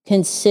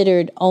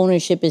considered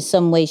ownership in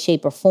some way,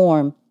 shape, or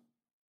form,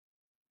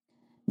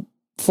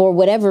 for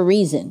whatever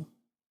reason,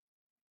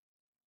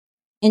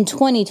 in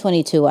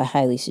 2022, I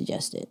highly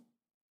suggest it.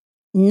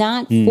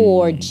 Not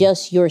for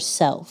just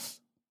yourself,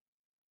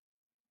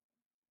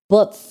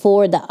 but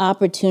for the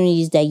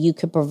opportunities that you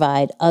could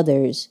provide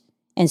others.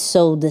 And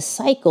so the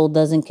cycle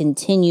doesn't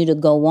continue to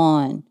go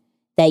on,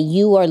 that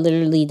you are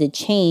literally the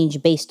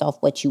change based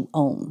off what you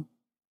own.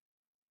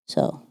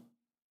 So,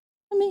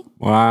 I mean.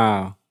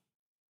 Wow.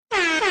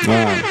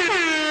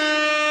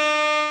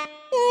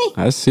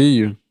 I see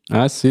you.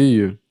 I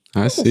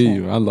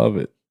love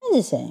it. I'm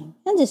just saying.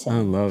 I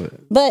love it.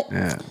 But,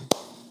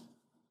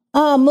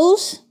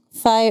 Moose,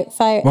 fire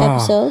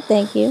episode.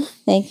 Thank you.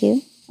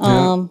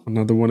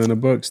 Another one in the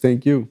books.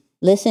 Thank you.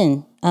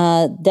 Listen,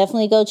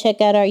 definitely go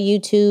check out our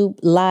YouTube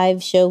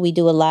live show. We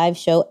do a live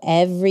show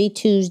every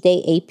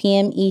Tuesday, 8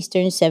 p.m.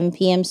 Eastern, 7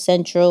 p.m.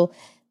 Central,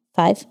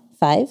 5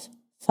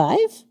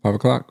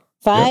 o'clock.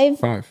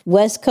 5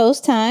 West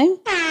Coast time.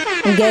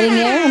 I'm getting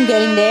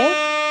there.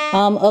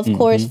 Of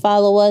course,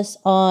 follow us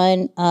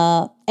on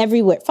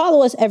everywhere.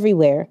 Follow us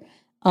everywhere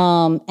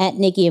at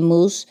Nikki and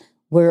Moose.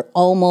 We're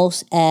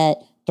almost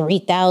at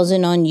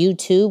 3,000 on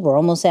YouTube. We're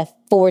almost at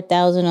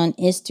 4,000 on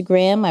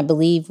Instagram. I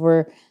believe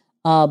we're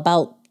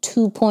about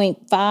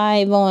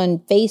 2.5 on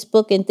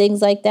Facebook and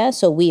things like that.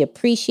 So we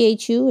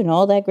appreciate you and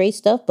all that great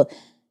stuff. But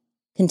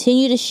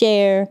continue to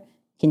share.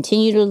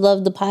 Continue to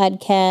love the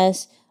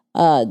podcast.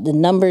 The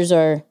numbers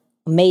are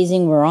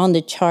amazing. We're on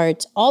the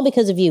charts, all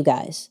because of you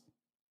guys.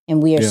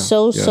 And we are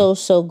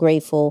so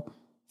grateful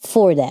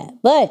for that.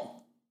 But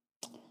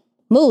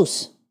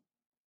Moose,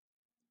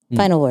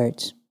 final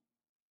words.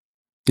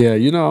 Yeah,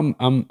 you know,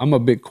 I'm a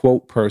big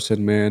quote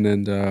person, man.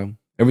 And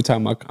every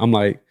time I'm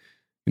like,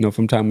 you know,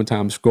 from time to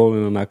time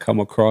scrolling and I come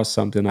across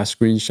something, I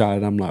screenshot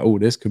it. I'm like, oh,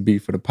 this could be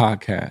for the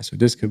podcast or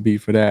this could be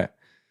for that.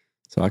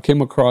 So I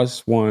came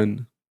across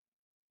one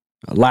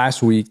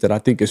last week that I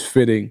think is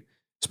fitting,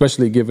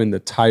 especially given the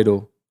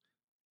title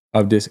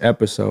of this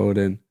episode.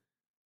 And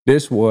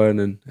this one,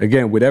 and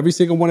again, with every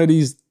single one of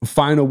these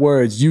final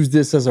words, use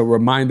this as a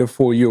reminder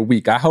for your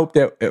week. I hope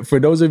that for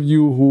those of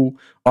you who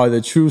are the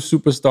true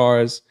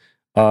superstars,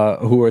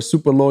 who are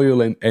super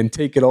loyal and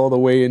take it all the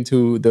way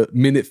into the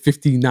minute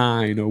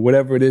 59 or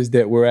whatever it is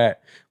that we're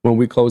at when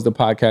we close the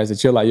podcast,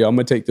 that you're like, yo, I'm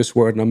going to take this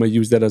word and I'm going to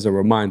use that as a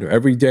reminder.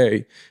 Every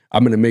day,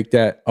 I'm going to make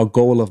that a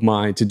goal of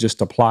mine to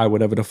just apply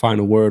whatever the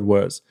final word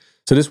was.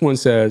 So this one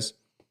says,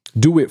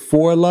 do it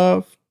for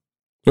love.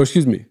 Oh,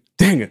 excuse me.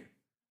 Dang it.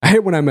 I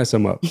hate when I mess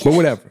them up, but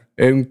whatever.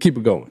 And keep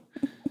it going.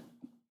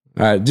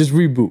 All right, just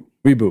reboot,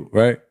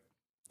 right?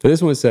 So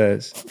this one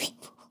says,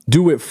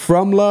 do it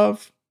from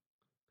love,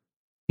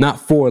 not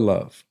for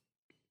love.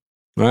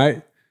 All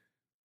right?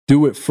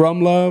 Do it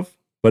from love,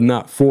 but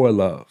not for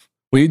love.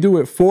 When you do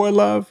it for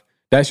love,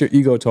 that's your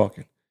ego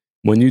talking.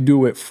 When you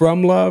do it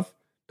from love,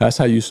 that's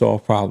how you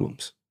solve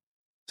problems.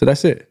 So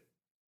that's it.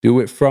 Do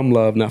it from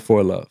love, not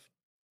for love.